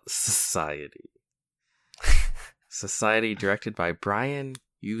about Society. Society, directed by Brian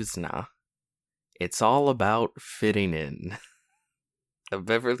Yuzna. It's all about fitting in. A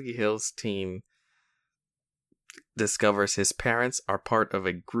Beverly Hills teen discovers his parents are part of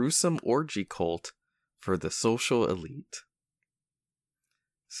a gruesome orgy cult for the social elite.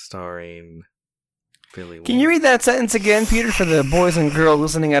 Starring Billy Wong. Can you read that sentence again, Peter, for the boys and girls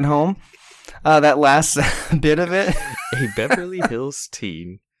listening at home? That last bit of it. A Beverly Hills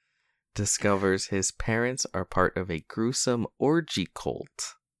teen discovers his parents are part of a gruesome orgy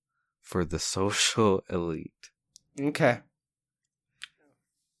cult for the social elite. Okay.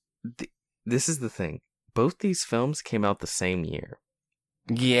 This is the thing. Both these films came out the same year.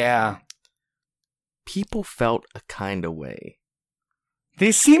 Yeah. People felt a kind of way.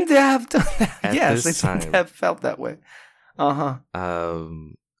 They seem to have done that. Yes, they seem to have felt that way. Uh-huh.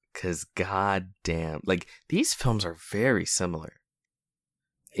 Because goddamn, like, these films are very similar.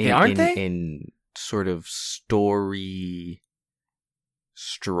 Aren't they? In sort of story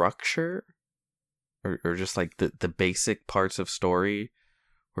structure, or just like the basic parts of story,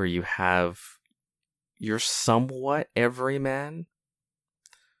 where you have your somewhat everyman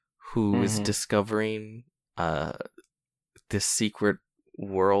who is discovering this secret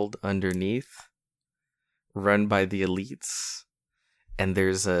world underneath, run by the elites, and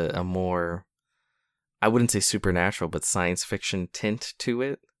there's a more, I wouldn't say supernatural, but science fiction tint to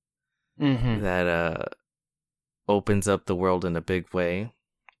it that opens up the world in a big way.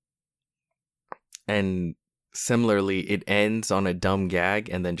 And similarly, it ends on a dumb gag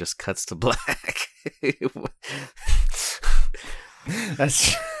and then just cuts to black.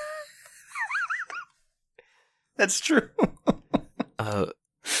 That's that's true. But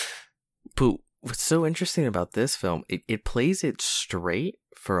what's so interesting about this film, it plays it straight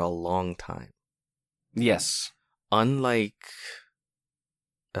for a long time. Yes. Unlike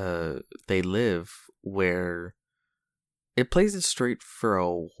They Live, where it plays it straight for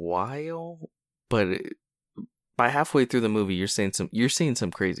a while, but by halfway through the movie, you're seeing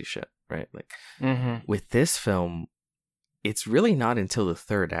some crazy shit, right? Like with this film, it's really not until the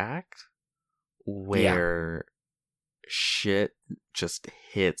third act where shit just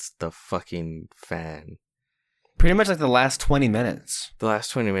hits the fucking fan. Pretty much like the last 20 minutes. The last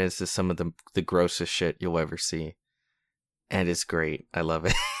 20 minutes is some of the grossest shit you'll ever see. And it's great. I love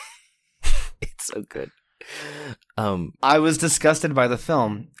it. It's so good. I was disgusted by the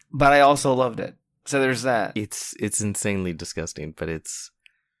film, but I also loved it. So there's that. It's insanely disgusting, but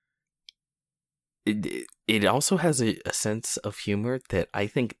it also has a sense of humor that I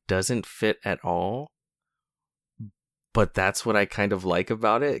think doesn't fit at all. But that's what I kind of like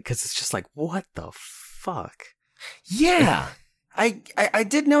about it, because it's just like, what the fuck? Yeah, I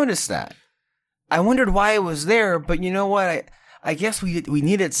did notice that. I wondered why it was there, but you know what? I guess we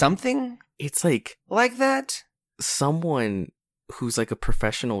needed something. It's like that. someone who's like a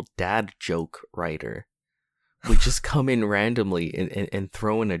professional dad joke writer would just come in randomly and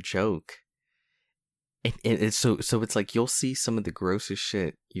throw in a joke. And it's so it's like you'll see some of the grossest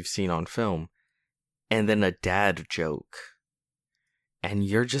shit you've seen on film, and then a dad joke, and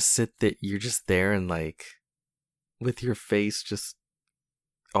you're just there and like with your face just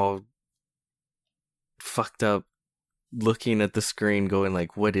all fucked up, looking at the screen, going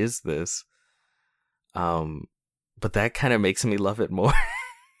like, "What is this?" But that kind of makes me love it more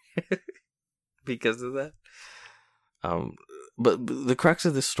because of that. But the crux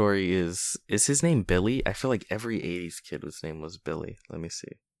of the story is his name Billy? I feel like every 80s kid's name was Billy. Let me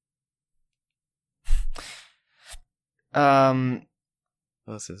see.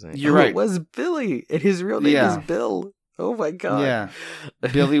 What's his name? You're right. It was Billy, and his real name is Bill. Oh my god. Yeah.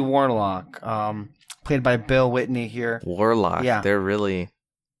 Billy Warlock. Played by Bill Whitney here. Warlock. Yeah. They're really.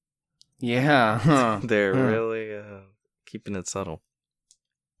 Yeah. Huh. They're really keeping it subtle.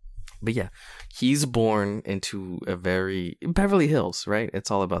 But yeah, he's born into a very Beverly Hills, right?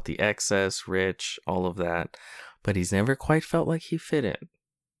 It's all about the excess, rich, all of that. But he's never quite felt like he fit in.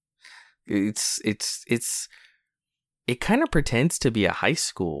 It kind of pretends to be a high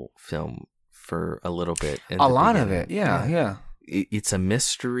school film for a little bit. A lot of it, yeah. It's a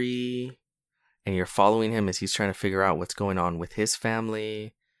mystery, and you're following him as he's trying to figure out what's going on with his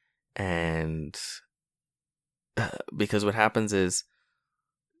family. And because what happens is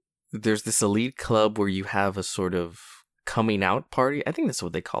there's this elite club where you have a sort of coming out party. I think that's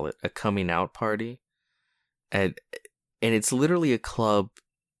what they call it, a coming out party. And it's literally a club.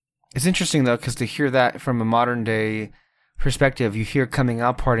 It's interesting, though, because to hear that from a modern day perspective, you hear coming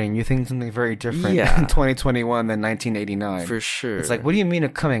out party and you think something very different in 2021 than 1989. For sure. It's like, what do you mean a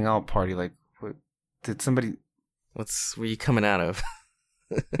coming out party? Like, what, did somebody... What are you coming out of?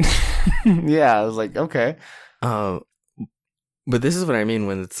 Yeah, I was like, okay. But this is what I mean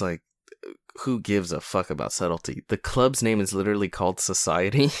when it's like, who gives a fuck about subtlety? The club's name is literally called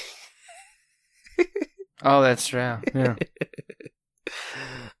Society. Oh, that's true. Yeah.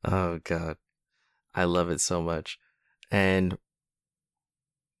 Oh, God. I love it so much. And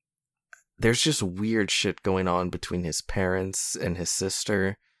there's just weird shit going on between his parents and his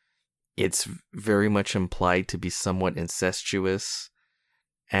sister. It's very much implied to be somewhat incestuous.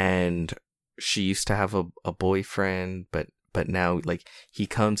 And she used to have a boyfriend, but now, like, he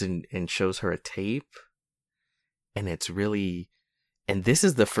comes and shows her a tape, and it's really... And this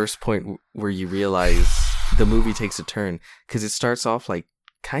is the first point where you realize the movie takes a turn, because it starts off like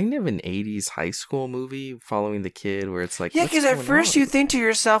kind of an 80s high school movie following the kid, where it's like... Yeah, because at first you think to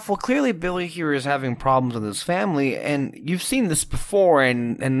yourself, well, clearly Billy here is having problems with his family, and you've seen this before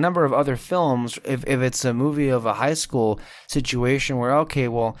in a number of other films, if it's a movie of a high school situation where, okay,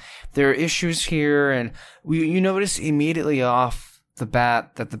 well, there are issues here, and you notice immediately off the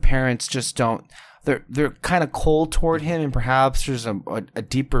bat that the parents just don't... They're kind of cold toward him, and perhaps there's a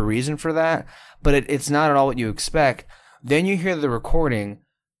deeper reason for that, but it's not at all what you expect. Then you hear the recording...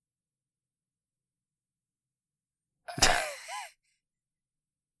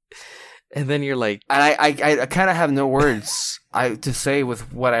 And then you're like... And I kind of have no words to say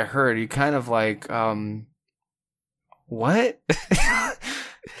with what I heard. You kind of like, what?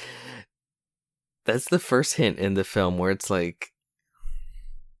 That's the first hint in the film where it's like...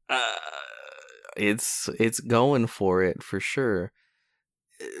 It's going for it, for sure.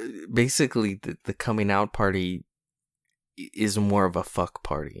 Basically, the coming out party is more of a fuck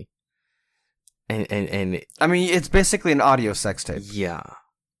party. And I mean, it's basically an audio sex tape. Yeah.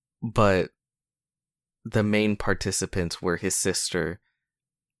 But the main participants were his sister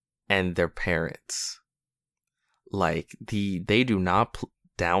and their parents. Like, they do not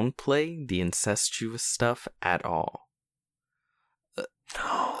downplay the incestuous stuff at all.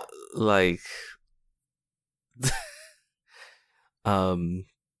 Like,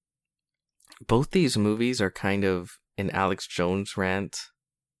 both these movies are kind of an Alex Jones rant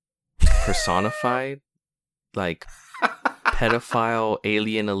personified. Like, pedophile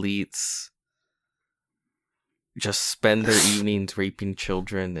alien elites just spend their evenings raping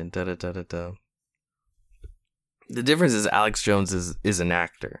children and da-da-da-da-da. The difference is Alex Jones is an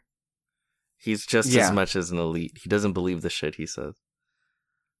actor. He's just as much as an elite. He doesn't believe the shit he says.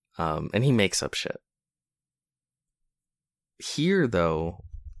 And he makes up shit. Here, though,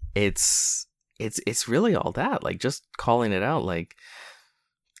 it's really all that. Like, just calling it out, like,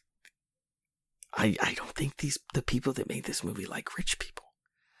 I don't think the people that made this movie like rich people,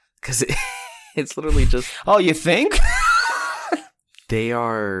 because it's literally just... Oh, you think? They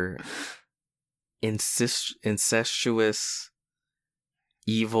are incestuous,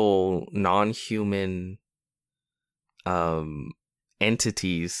 evil, non-human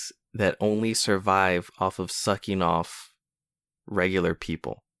entities that only survive off of sucking off regular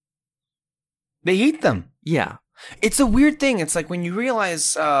people. They eat them. Yeah. It's a weird thing. It's like when you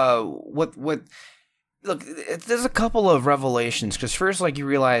realize what look, there's a couple of revelations, because first, like, you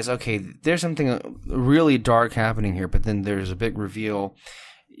realize, okay, there's something really dark happening here, but then there's a big reveal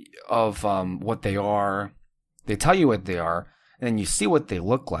of what they are. They tell you what they are, and then you see what they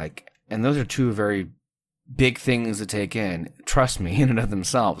look like, and those are two very big things to take in, trust me, in and of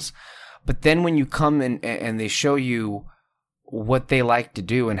themselves. But then when you come in and they show you what they like to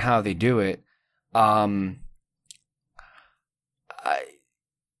do and how they do it,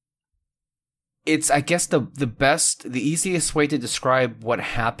 it's, I guess, the easiest way to describe what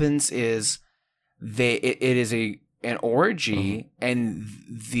happens is it is an orgy, and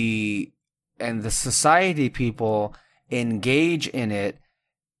the society people engage in it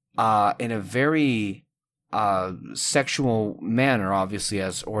in a very sexual manner, obviously,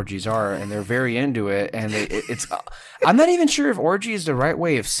 as orgies are, and they're very into it. And it's I'm not even sure if orgy is the right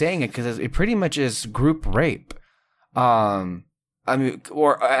way of saying it, because it pretty much is group rape. I mean,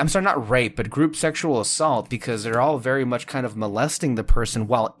 or I'm sorry, not rape, but group sexual assault, because they're all very much kind of molesting the person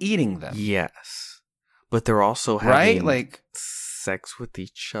while eating them. Yes. But they're also having sex with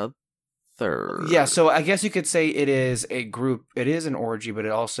each other. Yeah, so I guess you could say it is a group, it is an orgy, but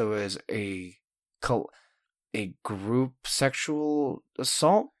it also is a group sexual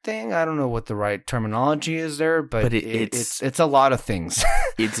assault thing. I don't know what the right terminology is there, but it's a lot of things.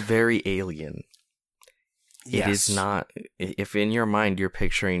 It's very alien. Yes. It is not, if in your mind you're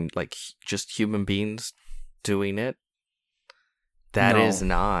picturing like just human beings doing it, that is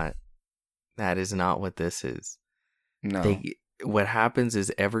not what this is. No. What happens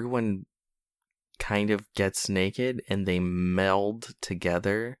is everyone kind of gets naked and they meld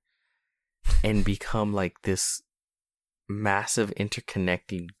together and become like this massive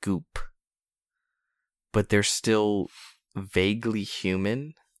interconnecting goop. But they're still vaguely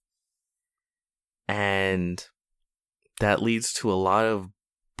human. And that leads to a lot of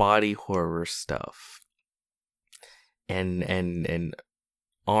body horror stuff, and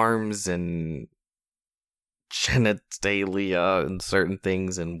arms and genitalia and certain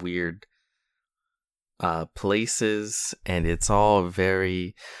things in weird places, and it's all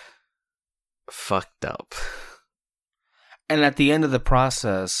very fucked up. And at the end of the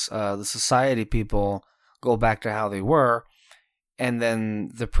process, the society people go back to how they were. And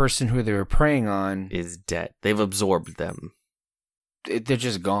then the person who they were preying on is dead. They've absorbed them. They're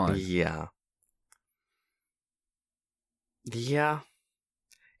just gone. Yeah. Yeah.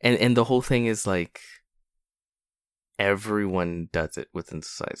 And the whole thing is like everyone does it within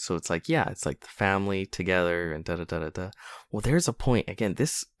society. So it's like, yeah, it's like the family together and da-da-da-da-da. Well, there's a point, again,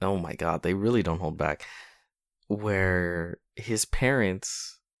 this, oh my God, they really don't hold back, where his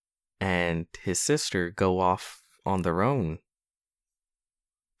parents and his sister go off on their own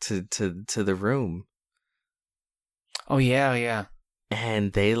to the room. Oh yeah.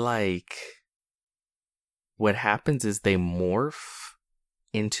 And they like, what happens is they morph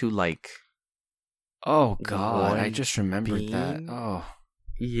into like, oh God, I just remembered that. Oh.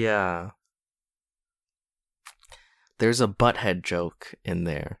 Yeah. There's a butthead joke in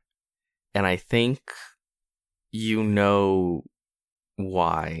there. And I think you know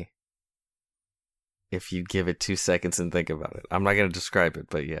why, if you give it 2 seconds and think about it. I'm not going to describe it,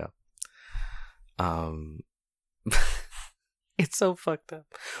 but yeah. It's so fucked up.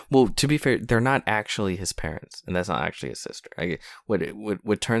 Well, to be fair, they're not actually his parents, and that's not actually his sister.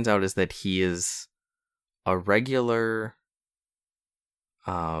 What turns out is that he is a regular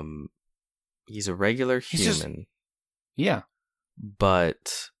he's a regular human. Yeah.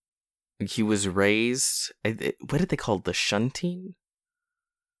 But he was raised, what did they call it? The shunting?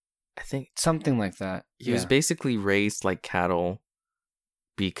 I think something like that. He was basically raised like cattle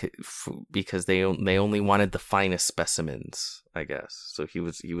because they only wanted the finest specimens, I guess. So he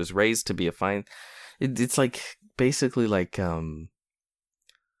was raised to be a fine. It's like basically like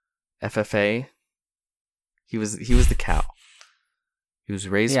FFA. He was the cow. He was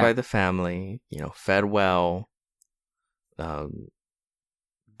raised by the family, fed well,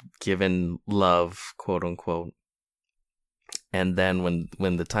 given love, quote unquote. And then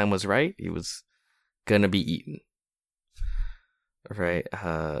when the time was right, he was gonna be eaten. Right?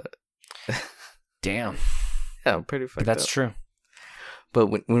 Damn. Yeah, pretty fucked up. But that's true. But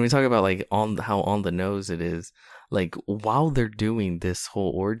when we talk about like how on the nose it is, like while they're doing this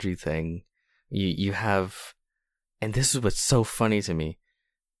whole orgy thing, you have, and this is what's so funny to me,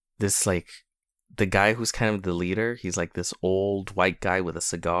 this like the guy who's kind of the leader, he's like this old white guy with a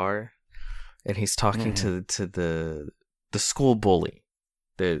cigar, and he's talking to the school bully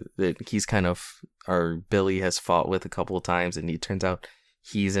that he's kind of, or Billy has fought with a couple of times, and he turns out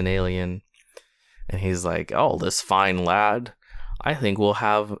he's an alien. And he's like, "Oh, this fine lad, I think we'll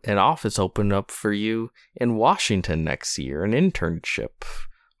have an office open up for you in Washington next year, an internship."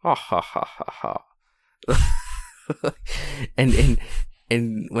 Ha ha ha ha ha. and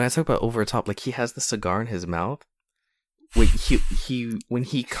when I talk about over the top, like, he has the cigar in his mouth. Wait, he when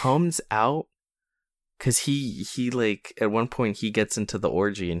he comes out, because he like, at one point he gets into the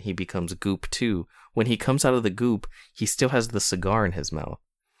orgy and he becomes goop too. When he comes out of the goop, he still has the cigar in his mouth.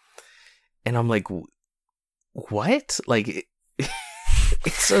 And I'm like, what? Like,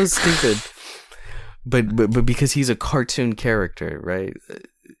 it's so stupid. But because he's a cartoon character, right?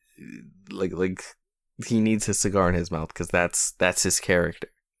 Like he needs his cigar in his mouth because that's his character.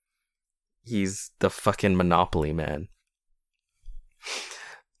 He's the fucking Monopoly man.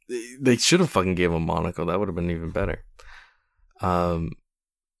 They should have fucking gave him a monocle. That would have been even better.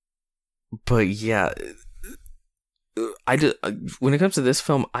 But yeah. When it comes to this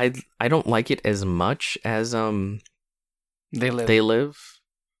film, I don't like it as much as They Live.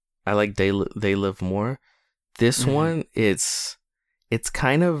 I like They Live more. This one, it's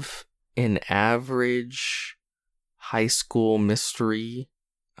kind of an average high school mystery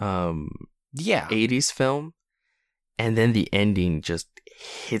 80s film, and then the ending just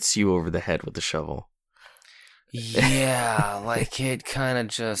hits you over the head with the shovel. Yeah, like, it kind of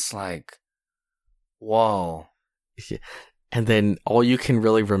just like, whoa. Yeah. And then all you can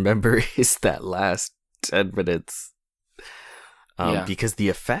really remember is that last 10 minutes. Because the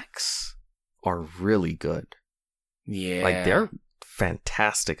effects are really good. Yeah. Like, they're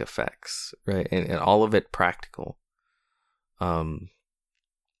fantastic effects, right? And all of it practical. Yeah,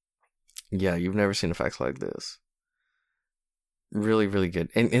 you've never seen effects like this. Really, really good.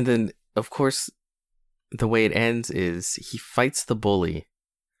 And then, of course, the way it ends is he fights the bully.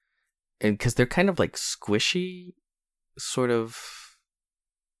 And because they're kind of like squishy sort of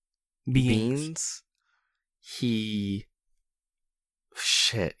beans. He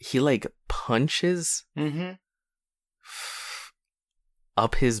like punches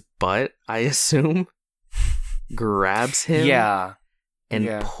up his butt, I assume, grabs him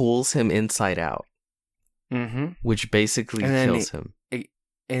and pulls him inside out, which basically kills him. And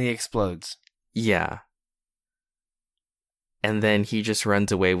he explodes. Yeah. And then he just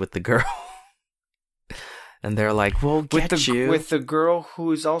runs away with the girl. And they're like, "We'll get you." With the girl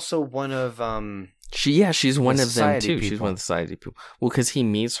who's also one of she's one of them too. People. She's one of the society people. Well, because he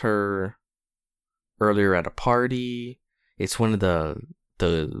meets her earlier at a party. It's one of the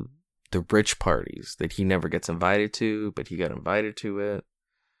rich parties that he never gets invited to, but he got invited to it.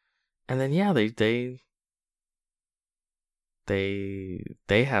 And then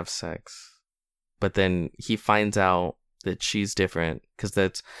they have sex, but then he finds out that she's different, because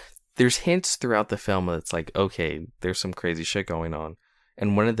there's hints throughout the film that's like, okay, there's some crazy shit going on.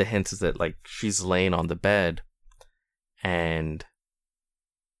 And one of the hints is that, like, she's laying on the bed and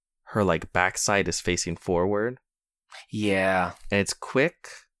her, like, backside is facing forward. Yeah. And it's quick,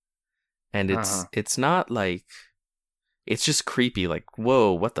 and it's not like, it's just creepy, like,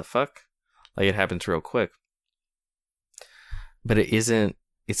 whoa, what the fuck? Like, it happens real quick. But it's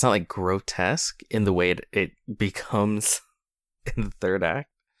not like grotesque in the way it becomes in the third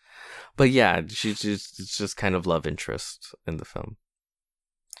act. But yeah, it's just kind of love interest in the film.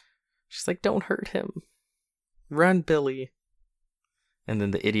 She's like, "Don't hurt him. Run, Billy." And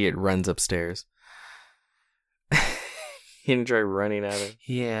then the idiot runs upstairs. He enjoy running at him.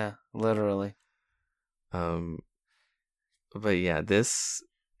 Yeah, literally. But yeah, this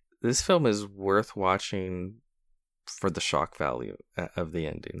film is worth watching for the shock value of the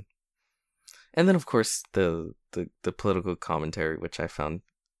ending. And then, of course, the political commentary, which I found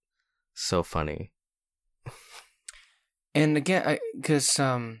so funny. And again, because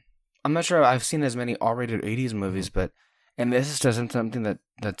I'm not sure I've seen as many R-rated 80s movies, but, and this is just something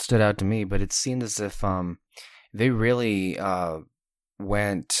that stood out to me, but it seemed as if they really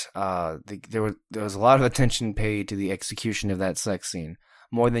went, there was a lot of attention paid to the execution of that sex scene,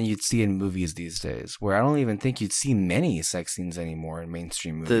 more than you'd see in movies these days, where I don't even think you'd see many sex scenes anymore in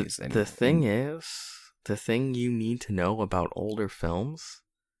mainstream movies. The thing you need to know about older films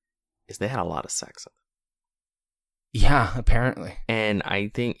is they had a lot of sex in them. Yeah, apparently. And I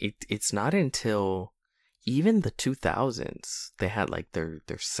think it's not until even the 2000s they had like their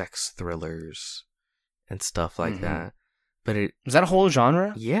sex thrillers and stuff like that. But is that a whole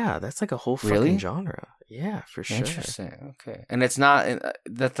genre? Yeah, that's like a whole fucking genre. Yeah, for sure. Interesting. Okay, and it's not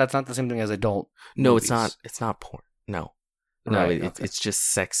that's not the same thing as adult. No, movies. it's not porn. No, No, Right, it's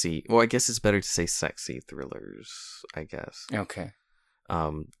just sexy. Well, I guess it's better to say sexy thrillers, I guess. Okay.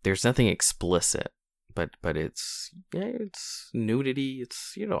 There's nothing explicit, but it's nudity,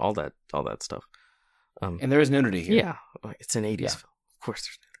 it's all that stuff. And there is nudity here. Yeah, it's an 80s Yeah. film. Of course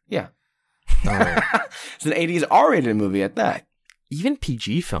there's Yeah. nudity. It's an 80s R-rated movie at that. Even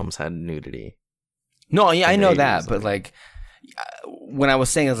PG films had nudity. No, yeah, I In the know 80s, that, but like when I was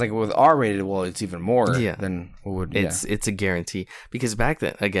saying it's like with R-rated, well, it's even more than what would. It's a guarantee because back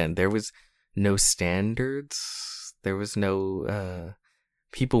then, again, there was no standards. There was no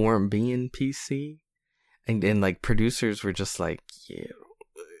people weren't being PC, and like producers were just like, yeah,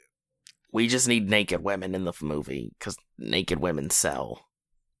 we just need naked women in the movie because naked women sell.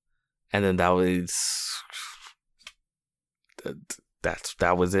 And then that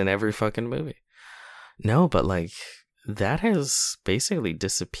was in every fucking movie. No, but like that has basically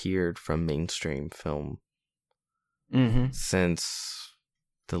disappeared from mainstream film since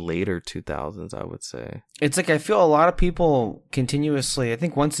the later 2000s, I would say. It's like I feel a lot of people continuously, I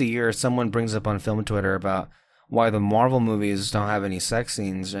think once a year, someone brings up on film Twitter about why the Marvel movies don't have any sex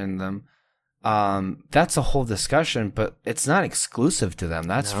scenes in them. That's a whole discussion, but it's not exclusive to them.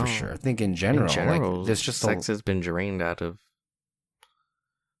 That's for sure. I think in general, like, there's just sex has been drained out of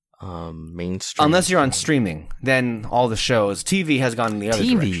mainstream. Unless you're on streaming, then all the shows, TV has gone in the other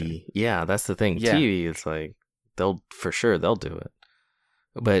direction. Yeah, that's the thing. Yeah. TV, it's like they'll do it,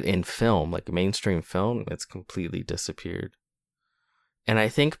 but in film, like mainstream film, it's completely disappeared. And I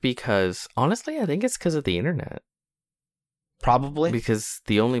think honestly, I think it's because of the internet. Probably. Because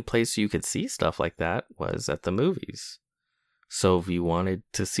the only place you could see stuff like that was at the movies. So if you wanted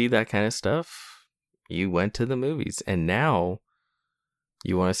to see that kind of stuff, you went to the movies. And now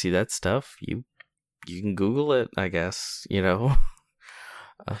you want to see that stuff, you can Google it, I guess,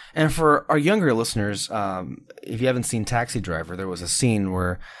 And for our younger listeners, if you haven't seen Taxi Driver, there was a scene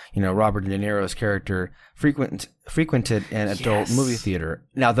where, Robert De Niro's character frequented an adult movie theater.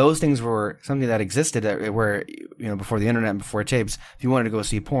 Now, those things were something that existed where, before the internet and before tapes, if you wanted to go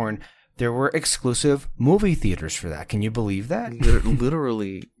see porn, there were exclusive movie theaters for that. Can you believe that?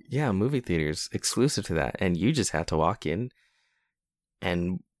 Literally, yeah, movie theaters exclusive to that. And you just had to walk in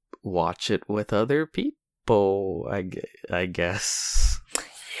and watch it with other people, I guess.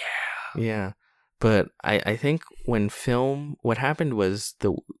 Yeah, but I think what happened was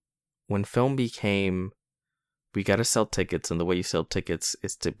when film became, we got to sell tickets, and the way you sell tickets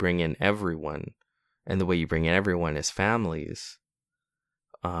is to bring in everyone, and the way you bring in everyone is families.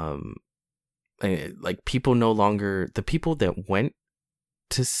 Like people no longer, the people that went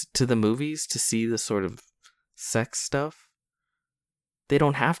to the movies to see the sort of sex stuff, they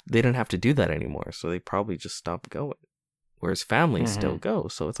didn't have to do that anymore, so they probably just stopped going. Whereas families still go.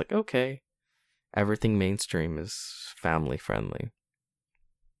 So it's like, okay, everything mainstream is family friendly.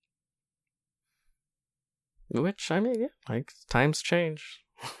 Which, I mean, yeah, like, times change.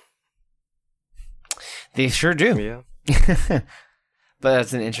 They sure do. Yeah. But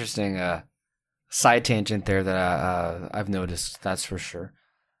that's an interesting side tangent there that I've noticed, that's for sure.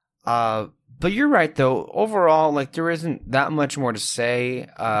 But you're right, though. Overall, like, there isn't that much more to say.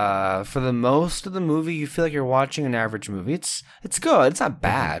 For the most of the movie, you feel like you're watching an average movie. It's good. It's not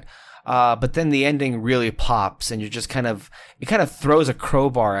bad. But then the ending really pops, and you're just it kind of throws a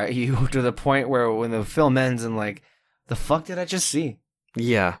crowbar at you to the point where when the film ends, and like, the fuck did I just see?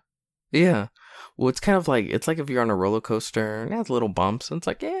 Yeah. Yeah. Well, it's kind of like, it's like if you're on a roller coaster and it has little bumps, and it's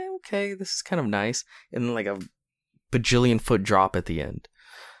like, yeah, okay, this is kind of nice. And then like a bajillion foot drop at the end.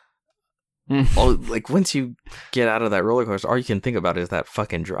 Like once you get out of that roller coaster, all you can think about is that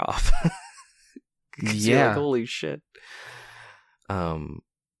fucking drop. Yeah, you're like, holy shit.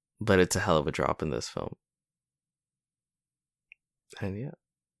 But it's a hell of a drop in this film. And yeah,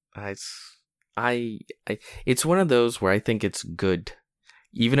 I it's one of those where I think it's good,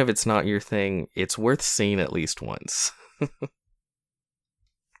 even if it's not your thing. It's worth seeing at least once.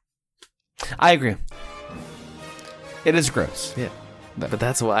 I agree. It is gross. Yeah, but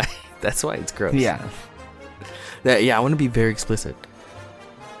that's why. That's why it's gross. Yeah. I want to be very explicit.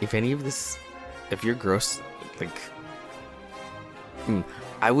 If any of this, if you're gross, like,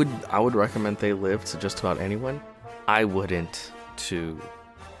 I would recommend They Live to just about anyone. I wouldn't to.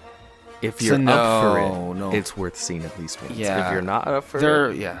 If you're up for it, it's worth seeing at least once. Yeah. If you're not up for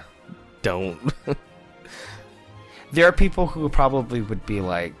it, don't. There are people who probably would be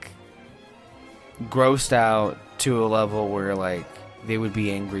like grossed out to a level where like they would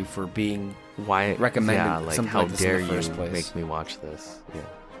be angry for being recommended. Yeah, like, something how like this dare in the first you place. make me watch this? Yeah.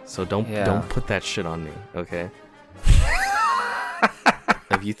 So don't put that shit on me, okay?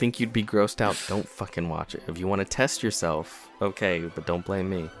 If you think you'd be grossed out, don't fucking watch it. If you want to test yourself, okay, but don't blame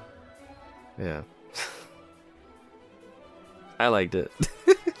me. Yeah. I liked it.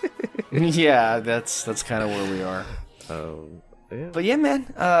 Yeah, that's kind of where we are. Yeah. But yeah,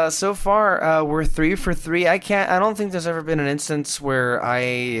 man. So far, we're 3 for 3. I don't think there's ever been an instance where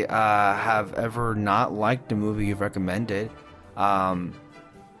I have ever not liked a movie you've recommended.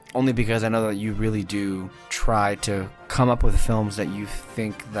 Only because I know that you really do try to come up with films that you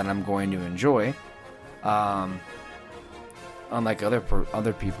think that I'm going to enjoy. Unlike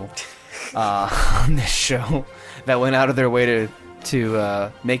other people on this show that went out of their way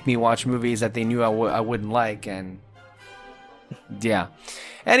to make me watch movies that they knew I wouldn't like, and yeah.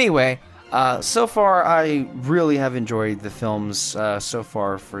 Anyway, so far I really have enjoyed the films so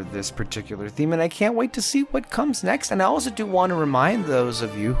far for this particular theme, and I can't wait to see what comes next. And I also do want to remind those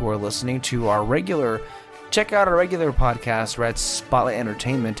of you who are listening to check out our regular podcast, Red Spotlight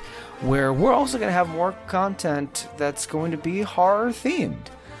Entertainment, where we're also going to have more content that's going to be horror themed.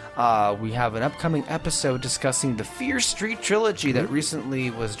 We have an upcoming episode discussing the Fear Street trilogy that recently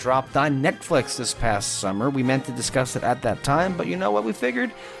was dropped on Netflix this past summer. We meant to discuss it at that time, but you know what? We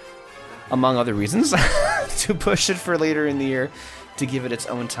figured, among other reasons, to push it for later in the year to give it its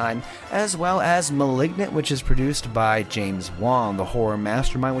own time, as well as Malignant, which is produced by James Wan, the horror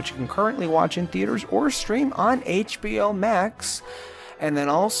mastermind, which you can currently watch in theaters or stream on HBO Max. And then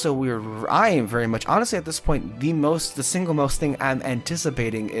also, I am very much, honestly at this point, the single most thing I'm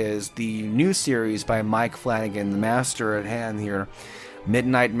anticipating is the new series by Mike Flanagan, the master at hand here,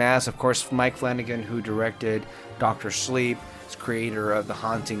 Midnight Mass. Of course, Mike Flanagan, who directed Dr. Sleep, is creator of The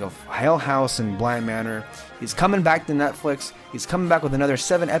Haunting of Hill House and Bly Manor. He's coming back to Netflix. He's coming back with another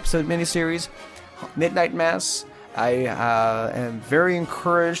 7-episode miniseries, Midnight Mass. I am very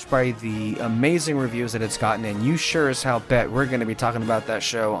encouraged by the amazing reviews that it's gotten, and you sure as hell bet we're going to be talking about that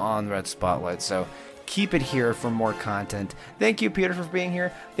show on Red Spotlight, so keep it here for more content. Thank you, Peter, for being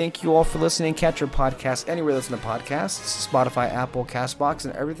here. Thank you all for listening. Catch our podcast anywhere you listen to podcasts, Spotify, Apple, CastBox,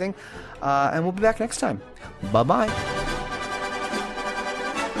 and everything, and we'll be back next time. Bye-bye.